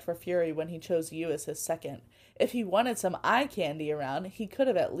respect for Fury when he chose you as his second. If he wanted some eye candy around, he could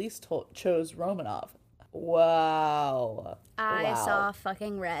have at least chose Romanov. Wow. I saw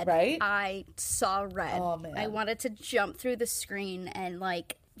fucking red. Right? I saw red. Oh, man. I wanted to jump through the screen and,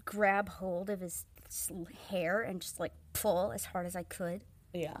 like, grab hold of his hair and just, like, pull as hard as I could.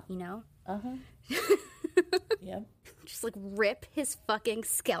 Yeah. You know? Uh-huh. Yep. Just, like, rip his fucking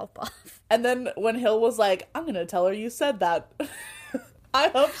scalp off. And then when Hill was like, I'm going to tell her you said that. I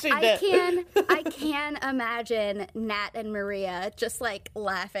hope she did. I can imagine Nat and Maria just, like,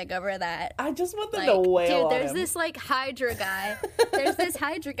 laughing over that. I just want them like, to wail dude, on there's him. this, like, Hydra guy. There's this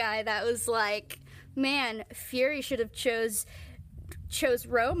Hydra guy that was like, man, Fury should have chose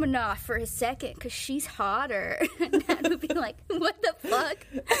Romanoff for his second because she's hotter. And Nat would be like, what the fuck?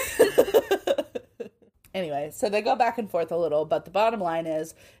 Anyway, so they go back and forth a little, but the bottom line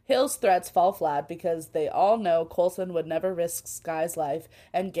is Hill's threats fall flat because they all know Coulson would never risk Skye's life,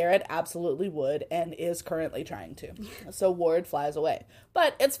 and Garrett absolutely would and is currently trying to. So Ward flies away.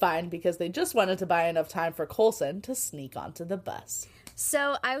 But it's fine because they just wanted to buy enough time for Coulson to sneak onto the bus.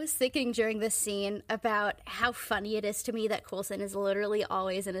 So I was thinking during this scene about how funny it is to me that Coulson is literally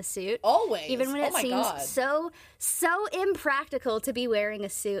always in a suit. Always. Even when it seems so impractical to be wearing a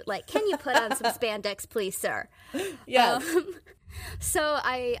suit. Like, can you put on some spandex, please, sir? Yes. So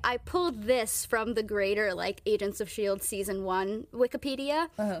I pulled this from the greater, like, Agents of S.H.I.E.L.D. Season 1 Wikipedia.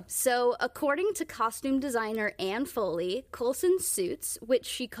 Uh-huh. So according to costume designer Anne Foley, Coulson's suits, which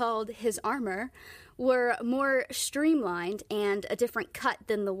she called his armor, were more streamlined and a different cut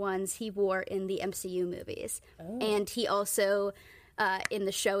than the ones he wore in the MCU movies. Oh. And he also, in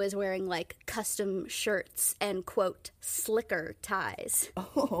the show, is wearing, like, custom shirts and, quote, slicker ties.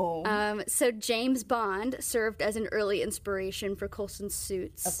 Oh. So James Bond served as an early inspiration for Coulson's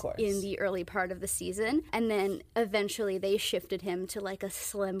suits of course. In the early part of the season. And then eventually they shifted him to, like, a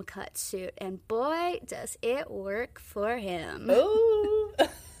slim cut suit. And boy, does it work for him. Oh.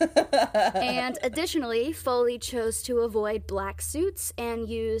 And additionally, Foley chose to avoid black suits and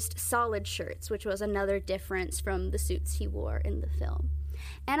used solid shirts, which was another difference from the suits he wore in the film.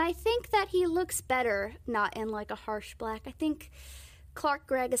 And I think that he looks better not in, like, a harsh black. I think Clark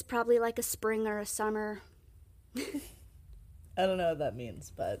Gregg is probably like a spring or a summer. I don't know what that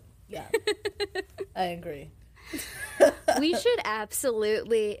means, but yeah, I agree. We should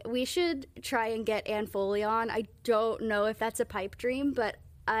try and get Anne Foley on. I don't know if that's a pipe dream, but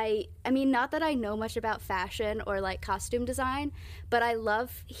I mean, not that I know much about fashion or, like, costume design, but I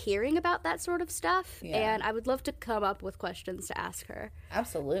love hearing about that sort of stuff, and I would love to come up with questions to ask her.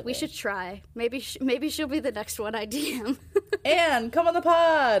 Absolutely. We should try. Maybe she'll be the next one I DM. Anne, come on the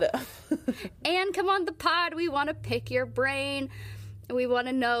pod! Anne, come on the pod. We want to pick your brain. We want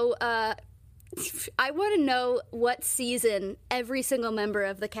to know, I want to know what season every single member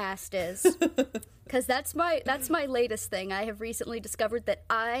of the cast is. Because that's my latest thing. I have recently discovered that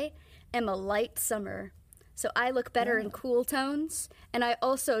I am a light summer. So I look better in cool tones. And I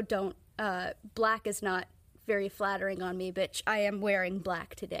also don't, black is not very flattering on me, bitch. I am wearing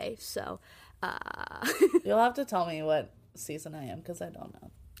black today, so. You'll have to tell me what season I am, because I don't know.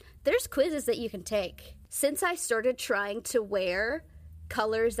 There's quizzes that you can take. Since I started trying to wear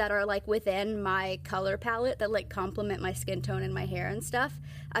colors that are like within my color palette that like complement my skin tone and my hair and stuff,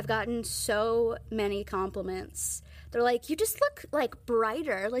 I've gotten so many compliments. They're like, you just look like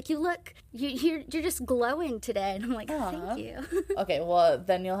brighter, like you're just glowing today. And I'm like, thank you. Okay, well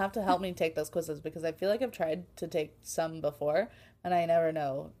then you'll have to help me take those quizzes, because I feel like I've tried to take some before and I don't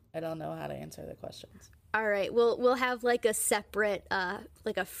know how to answer the questions. All right, we'll have like a separate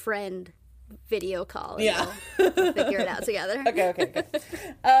like a friend video call. And we'll figure it out together. Okay.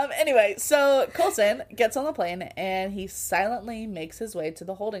 Anyway, so Coulson gets on the plane and he silently makes his way to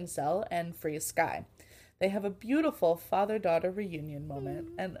the holding cell and frees Skye. They have a beautiful father-daughter reunion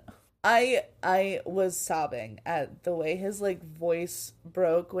moment, and I was sobbing at the way his like voice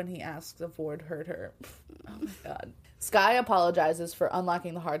broke when he asked if Ward hurt her. Oh my god. Skye apologizes for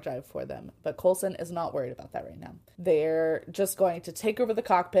unlocking the hard drive for them, but Coulson is not worried about that right now. They're just going to take over the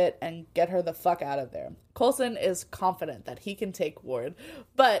cockpit and get her the fuck out of there. Coulson is confident that he can take Ward,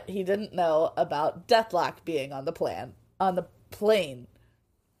 but he didn't know about Deathlock being on the plane. Oh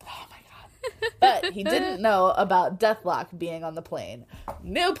my god. But he didn't know about Deathlock being on the plane.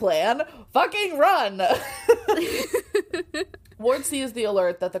 New plan, fucking run! Ward sees the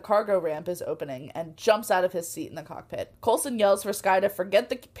alert that the cargo ramp is opening and jumps out of his seat in the cockpit. Coulson yells for Skye to forget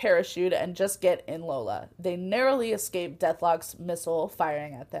the parachute and just get in Lola. They narrowly escape Deathlock's missile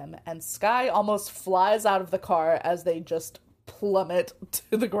firing at them, and Skye almost flies out of the car as they just plummet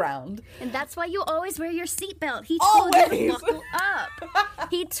to the ground. And that's why you always wear your seatbelt. He told you to buckle up.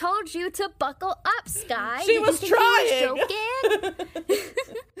 He told you to buckle up, Skye. She was trying.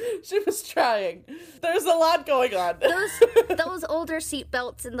 She was trying. There's a lot going on. Those older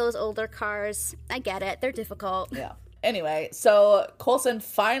seatbelts in those older cars, I get it. They're difficult. Yeah. Anyway, so Coulson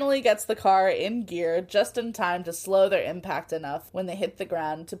finally gets the car in gear just in time to slow their impact enough when they hit the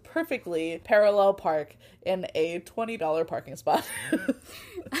ground to perfectly parallel park in a $20 parking spot.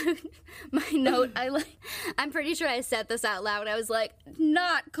 My note, I'm pretty sure I said this out loud. I was like,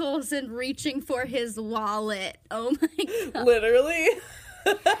 not Coulson reaching for his wallet. Oh my god. Literally.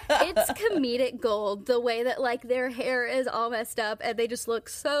 It's comedic gold, the way that like their hair is all messed up and they just look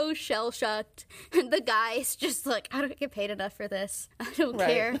so shell-shocked, and the guy's just like, I don't get paid enough for this, I don't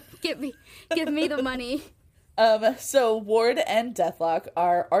care, give me the money. So Ward and Deathlock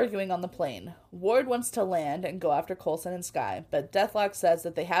are arguing on the plane. Ward wants to land and go after Coulson and Skye, but Deathlock says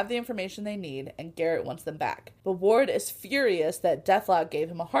that they have the information they need and Garrett wants them back. But Ward is furious that Deathlock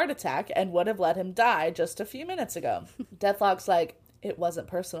gave him a heart attack and would have let him die just a few minutes ago. Deathlock's like, it wasn't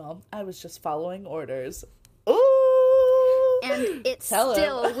personal. I was just following orders. Ooh! And it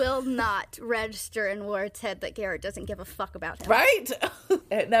still will not register in Ward's head that Garrett doesn't give a fuck about him. Right?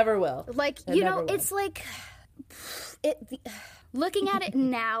 It never will. Like, it's like... looking at it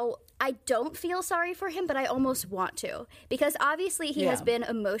now, I don't feel sorry for him, but I almost want to. Because obviously he has been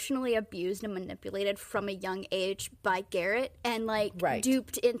emotionally abused and manipulated from a young age by Garrett, and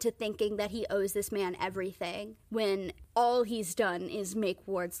duped into thinking that he owes this man everything when all he's done is make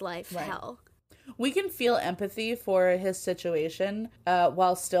Ward's life hell. We can feel empathy for his situation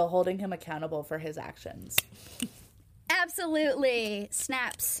while still holding him accountable for his actions. Absolutely.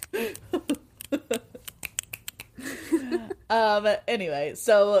 Snaps. Anyway,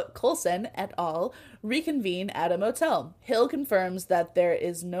 so Coulson et al. Reconvene at a motel. Hill confirms that there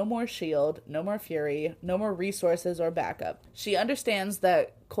is no more S.H.I.E.L.D., no more Fury, no more resources or backup. She understands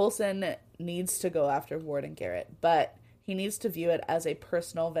that Coulson needs to go after Ward and Garrett, but he needs to view it as a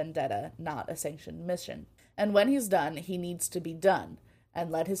personal vendetta, not a sanctioned mission. And when he's done, he needs to be done and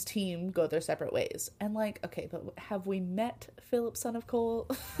let his team go their separate ways. And okay, but have we met Philip, son of Cole?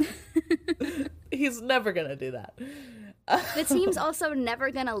 He's never gonna do that. The team's also never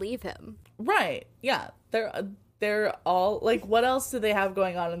gonna leave him. Right, yeah. They're all, what else do they have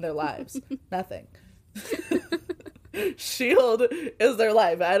going on in their lives? Nothing. S.H.I.E.L.D. is their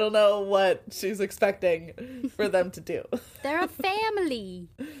life. I don't know what she's expecting for them to do. They're a family.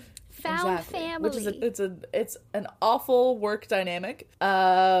 Family. Which is it's an awful work dynamic,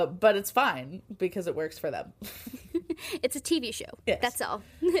 but it's fine because it works for them. It's a TV show. Yes. That's all.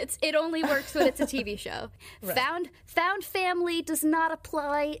 It only works when it's a TV show. Right. Found family does not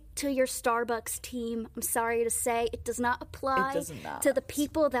apply to your Starbucks team. I'm sorry to say, it does not apply to the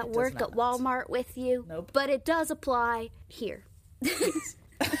people that work at Walmart with you. Nope. But it does apply here.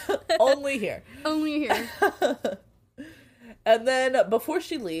 Only here. Only here. And then before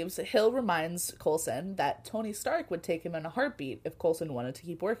she leaves, Hill reminds Coulson that Tony Stark would take him in a heartbeat if Coulson wanted to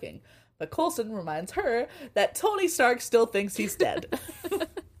keep working. But Coulson reminds her that Tony Stark still thinks he's dead.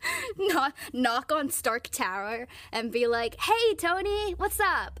 Knock on Stark Tower and be like, hey, Tony, what's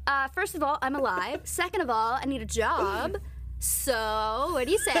up? First of all, I'm alive. Second of all, I need a job. So, what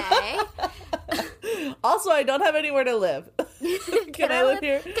do you say? Also, I don't have anywhere to live. Can I live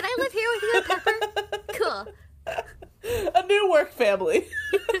here? Can I live here with you, Pepper? Cool. A new work family.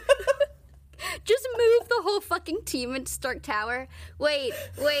 Just move the whole fucking team into Stark Tower. Wait.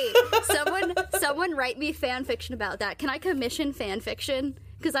 Someone write me fan fiction about that. Can I commission fan fiction?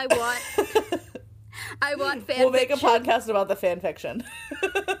 Because I want fan We'll make fiction. a podcast about the fan fiction.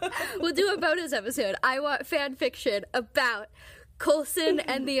 We'll do a bonus episode. I want fan fiction about Coulson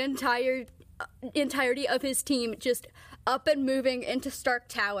and the entirety of his team just up and moving into Stark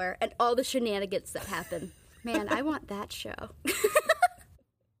Tower and all the shenanigans that happen. Man, I want that show.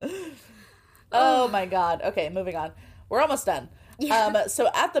 Oh my god. Okay, moving on. We're almost done. Yeah.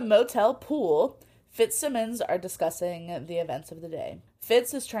 So at the motel pool, Fitzsimmons are discussing the events of the day.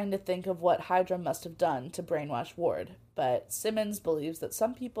 Fitz is trying to think of what Hydra must have done to brainwash Ward, but Simmons believes that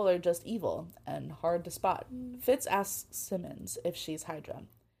some people are just evil and hard to spot. Fitz asks Simmons if she's Hydra.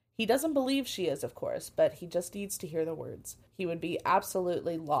 He doesn't believe she is, of course, but he just needs to hear the words. He would be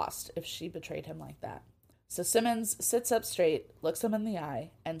absolutely lost if she betrayed him like that. So Simmons sits up straight, looks him in the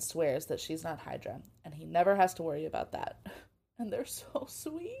eye, and swears that she's not Hydra, and he never has to worry about that. And they're so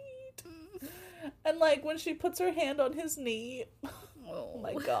sweet. And, like, when she puts her hand on his knee, oh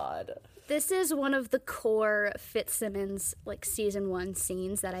my god. This is one of the core Fitzsimmons, like, season 1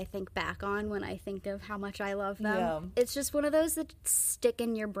 scenes that I think back on when I think of how much I love them. Yeah. It's just one of those that stick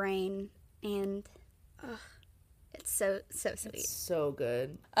in your brain, and it's so sweet. It's so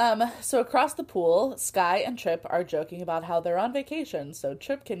good. So across the pool, Sky and Trip are joking about how they're on vacation, so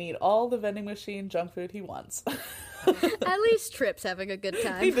Trip can eat all the vending machine junk food he wants. At least Trip's having a good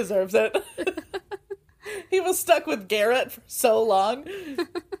time. He deserves it. He was stuck with Garrett for so long.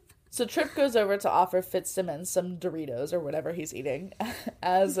 So Trip goes over to offer Fitzsimmons some Doritos or whatever he's eating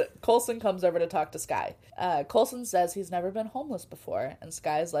as Coulson comes over to talk to Sky. Coulson says he's never been homeless before, and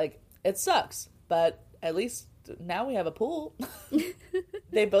Sky's like, it sucks, but at least now we have a pool.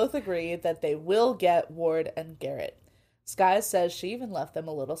 They both agree that they will get Ward and Garrett. Sky says she even left them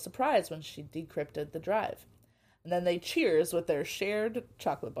a little surprise when she decrypted the drive. And then they cheers with their shared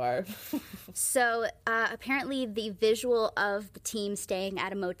chocolate bar. So apparently the visual of the team staying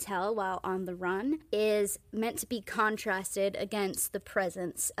at a motel while on the run is meant to be contrasted against the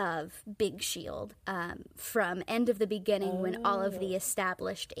presence of Big S.H.I.E.L.D. From End of the Beginning when all of the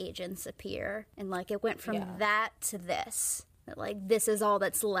established agents appear. And like it went from that to this. Like this is all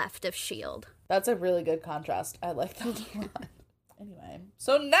that's left of S.H.I.E.L.D. That's a really good contrast. I like that a lot. Anyway,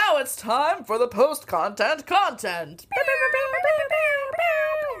 so now it's time for the post-content content.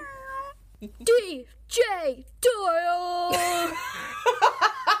 DJ Doyle.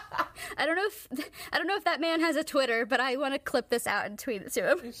 I don't know if that man has a Twitter, but I want to clip this out and tweet it to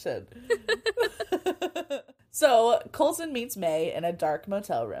him. You should. So, Coulson meets May in a dark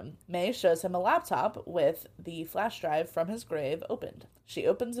motel room. May shows him a laptop with the flash drive from his grave opened. She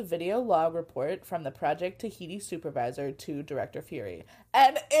opens a video log report from the Project Tahiti supervisor to Director Fury.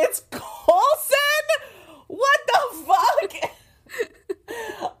 And it's Coulson? What the fuck?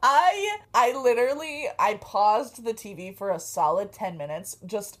 I paused the TV for a solid 10 minutes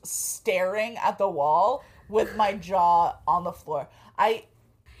just staring at the wall with my jaw on the floor.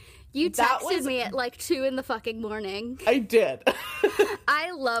 You texted me at like 2 in the fucking morning. I did.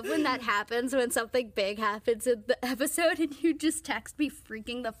 I love when that happens, when something big happens in the episode and you just text me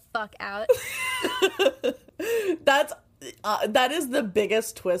freaking the fuck out. That is the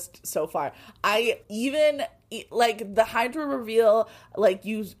biggest twist so far. Like, the Hydra reveal, like,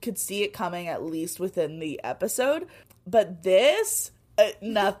 you could see it coming at least within the episode. But this,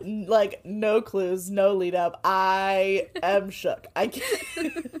 nothing, like, no clues, no lead up. I am shook. I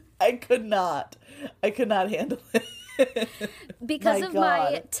could not handle it. Because of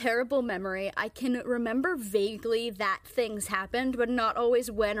my terrible memory, I can remember vaguely that things happened, but not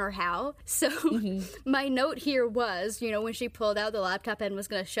always when or how. So my note here was, when she pulled out the laptop and was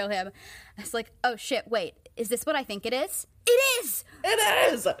going to show him, I was like, oh shit, wait, is this what I think it is? It is!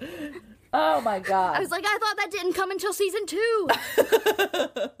 It is! Oh my god. I was like, I thought that didn't come until season 2.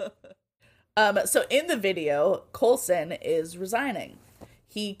 So in the video, Coulson is resigning.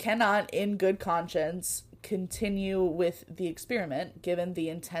 He cannot, in good conscience, continue with the experiment given the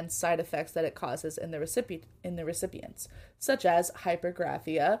intense side effects that it causes in the recipients, such as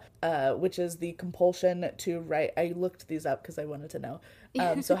hypergraphia, which is the compulsion to write. I looked these up because I wanted to know.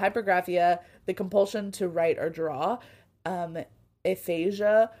 So hypergraphia, the compulsion to write or draw,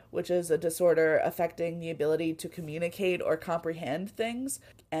 aphasia, which is a disorder affecting the ability to communicate or comprehend things,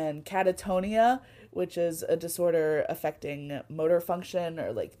 and catatonia, which is a disorder affecting motor function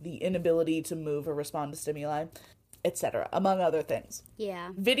or like the inability to move or respond to stimuli, etc., among other things.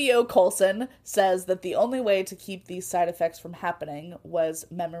 Yeah. Video Coulson says that the only way to keep these side effects from happening was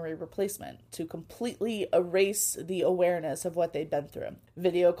memory replacement, to completely erase the awareness of what they'd been through.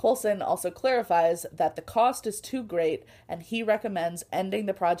 Video Coulson also clarifies that the cost is too great, and he recommends ending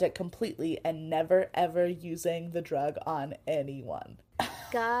the project completely and never ever using the drug on anyone.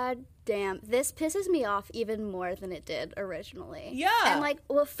 God damn. This pisses me off even more than it did originally. Yeah. And like,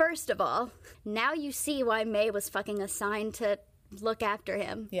 well, first of all, now you see why May was fucking assigned to look after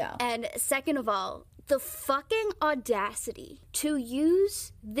him. Yeah. And second of all, the fucking audacity to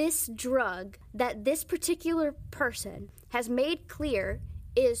use this drug that this particular person has made clear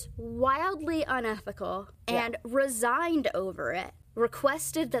is wildly unethical and resigned over it.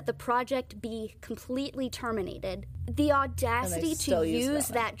 Requested that the project be completely terminated. The audacity to use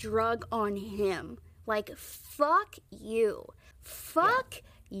that drug on him. Like, fuck you. Fuck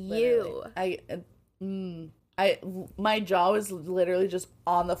you. My jaw was literally just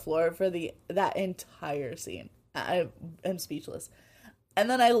on the floor for that entire scene. I am speechless. And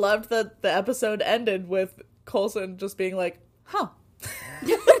then I loved that the episode ended with Coulson just being like, huh.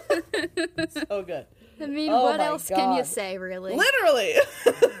 So good. I mean, what else can you say, really? Literally.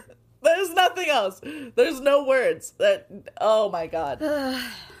 There's nothing else. There's no words. Oh my God.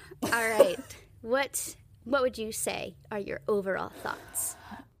 All right. What would you say are your overall thoughts?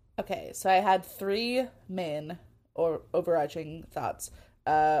 Okay, so I had 3 main or overarching thoughts.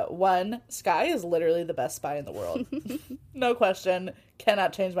 1, Skye is literally the best spy in the world. No question.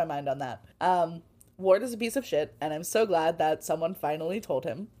 Cannot change my mind on that. Ward is a piece of shit, and I'm so glad that someone finally told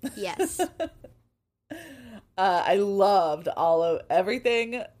him. Yes. I loved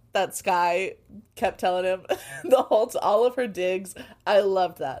everything that Skye kept telling him. All of her digs. I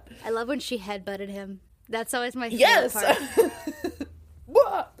loved that. I love when she headbutted him. That's always my favorite part.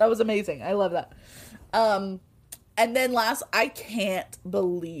 That was amazing. I love that. And then last, I can't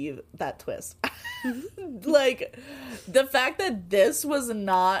believe that twist. Like, the fact that this was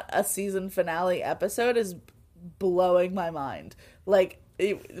not a season finale episode is blowing my mind. Like,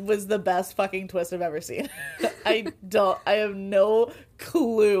 it was the best fucking twist I've ever seen. I have no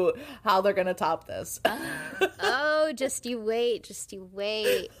clue how they're gonna top this. Oh, just you wait.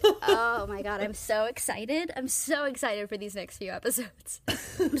 Oh my God, I'm so excited. I'm so excited for these next few episodes.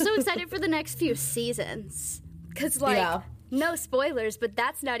 I'm so excited for the next few seasons. Because, no spoilers, but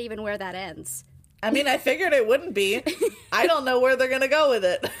that's not even where that ends. I mean, I figured it wouldn't be. I don't know where they're gonna go with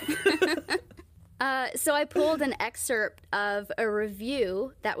it. So I pulled an excerpt of a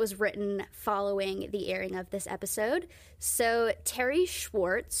review that was written following the airing of this episode. So Terry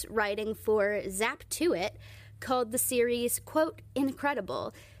Schwartz, writing for Zap To It, called the series, quote,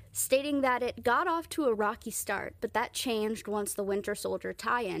 incredible, stating that it got off to a rocky start, but that changed once the Winter Soldier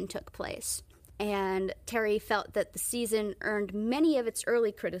tie-in took place. And Terry felt that the season earned many of its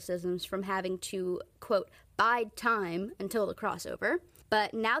early criticisms from having to, quote, bide time until the crossover.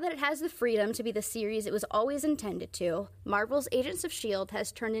 But now that it has the freedom to be the series it was always intended to, Marvel's Agents of S.H.I.E.L.D.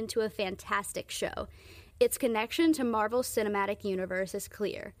 has turned into a fantastic show. Its connection to Marvel's cinematic universe is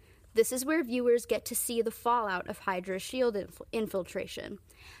clear. This is where viewers get to see the fallout of Hydra's S.H.I.E.L.D. infiltration.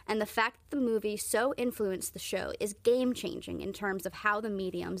 And the fact that the movie so influenced the show is game-changing in terms of how the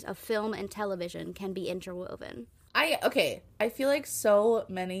mediums of film and television can be interwoven. I feel like so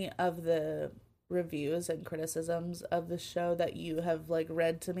many of the reviews and criticisms of the show that you have like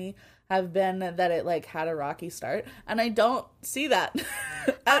read to me have been that it like had a rocky start, and I don't see that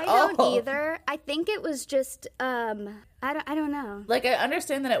at all. I don't either. I think it was just I don't know. Like, I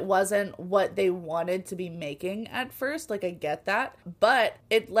understand that it wasn't what they wanted to be making at first, like I get that, but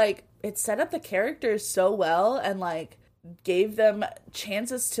it set up the characters so well and like gave them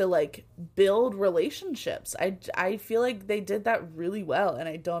chances to like build relationships. I feel like they did that really well, and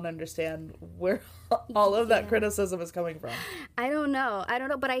I don't understand where all of that criticism is coming from. I don't know,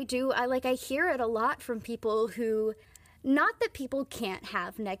 but I hear it a lot from people who, not that people can't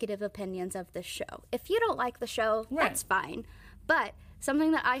have negative opinions of the show. If you don't like the show, that's fine. But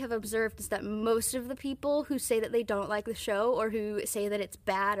something that I have observed is that most of the people who say that they don't like the show or who say that it's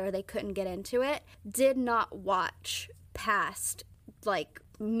bad or they couldn't get into it did not watch past like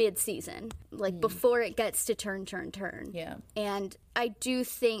mid-season, like before it gets to turn. Yeah. And I do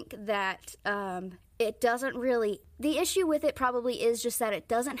think that it doesn't really... The issue with it probably is just that it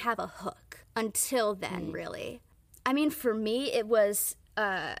doesn't have a hook until then, really. I mean, for me, it was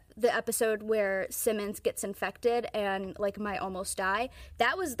the episode where Simmons gets infected and, like, might almost die.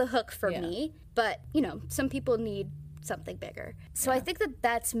 That was the hook for me. But, you know, some people need something bigger. So I think that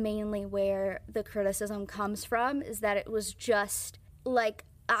that's mainly where the criticism comes from, is that it was just, like...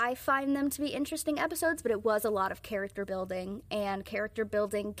 I find them to be interesting episodes, but it was a lot of character building, and character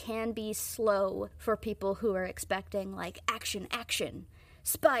building can be slow for people who are expecting, like, action,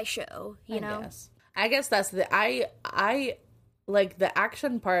 spy show, you know? I guess that's I like, the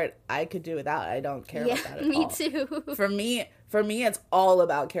action part I could do without. I don't care about that at all. Me too. For me, it's all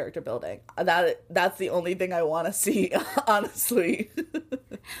about character building. That's the only thing I want to see, honestly.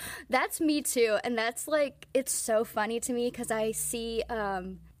 That's me too, and that's, like, it's so funny to me because I see,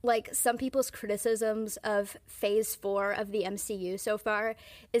 like, some people's criticisms of Phase 4 of the MCU so far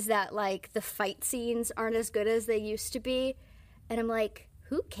is that, like, the fight scenes aren't as good as they used to be, and I'm like,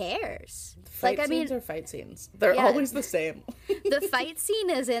 who cares? Fight scenes are fight scenes. They're always the same. The fight scene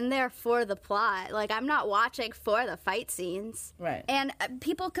is in there for the plot. Like, I'm not watching for the fight scenes. Right. And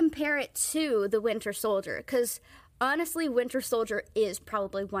people compare it to The Winter Soldier, because honestly, Winter Soldier is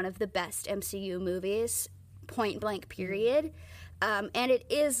probably one of the best MCU movies, point blank, period. And it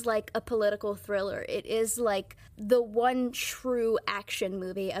is like a political thriller. It is like the one true action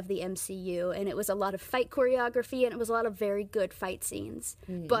movie of the MCU, and it was a lot of fight choreography, and it was a lot of very good fight scenes.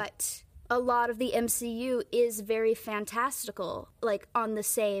 But a lot of the MCU is very fantastical, like, on the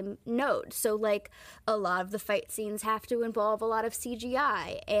same note. So, like, a lot of the fight scenes have to involve a lot of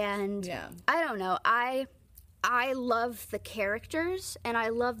CGI, and I don't know, I love the characters, and I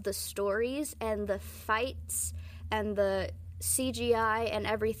love the stories, and the fights, and the CGI and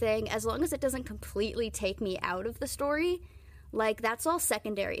everything, as long as it doesn't completely take me out of the story. Like, that's all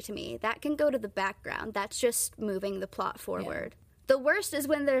secondary to me. That can go to the background. That's just moving the plot forward. The worst is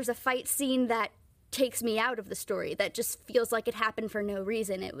when there's a fight scene that takes me out of the story, that just feels like it happened for no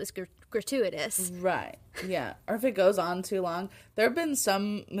reason. It was gratuitous. Right. Yeah. Or if it goes on too long. There have been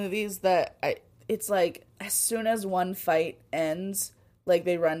some movies that it's like, as soon as one fight ends, like,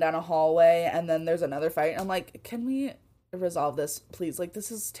 they run down a hallway and then there's another fight. I'm like, can we resolve this, please? Like,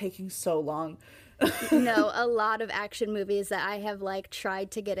 this is taking so long. No, a lot of action movies that I have, like,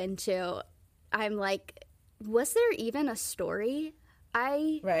 tried to get into, I'm like, was there even a story?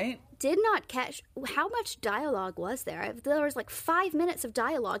 I did not catch how much dialogue was there. There was like 5 minutes of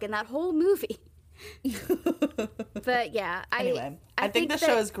dialogue in that whole movie. But yeah, anyway, I think the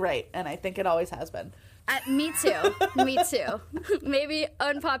show is great, and I think it always has been. Me too. Me too. Maybe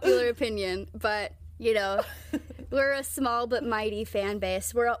unpopular opinion, but, you know, we're a small but mighty fan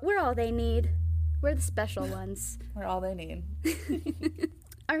base. We're all they need. We're the special ones. We're all they need.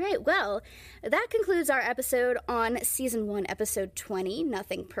 All right, well, that concludes our episode on Season 1, Episode 20,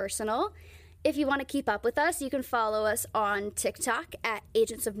 Nothing Personal. If you want to keep up with us, you can follow us on TikTok at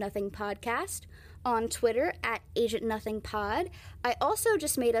Agents of Nothing Podcast, on Twitter at Agent Nothing Pod. I also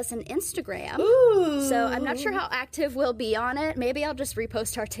just made us an Instagram, so I'm not sure how active we'll be on it. Maybe I'll just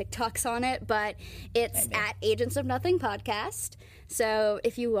repost our TikToks on it, but it's at Agents of Nothing Podcast. So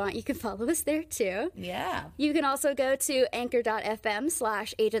if you want, you can follow us there too. Yeah. You can also go to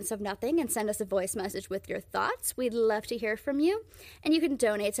anchor.fm/Agents of Nothing and send us a voice message with your thoughts. We'd love to hear from you. And you can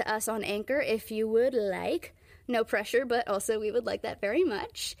donate to us on Anchor if you would like. No pressure, but also we would like that very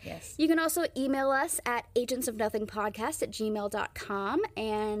much. Yes. You can also email us at agentsofnothingpodcast@gmail.com,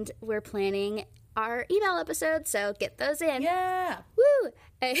 and we're planning our email episodes, so get those in. Yeah. Woo!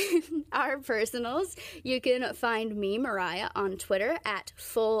 And our personals, you can find me, Mariah, on Twitter at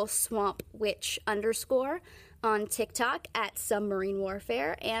FullSwampWitch_, on TikTok at Submarine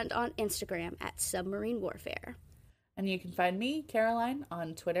Warfare, and on Instagram at Submarine Warfare. And you can find me, Caroline,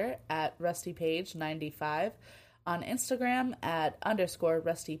 on Twitter at RustyPage95, on Instagram at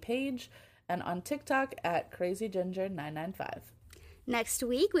 _RustyPage, and on TikTok at CrazyGinger995. Next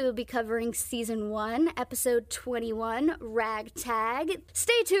week, we will be covering Season 1, Episode 21, Ragtag.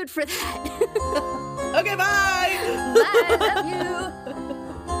 Stay tuned for that. Okay, bye! Bye, love you!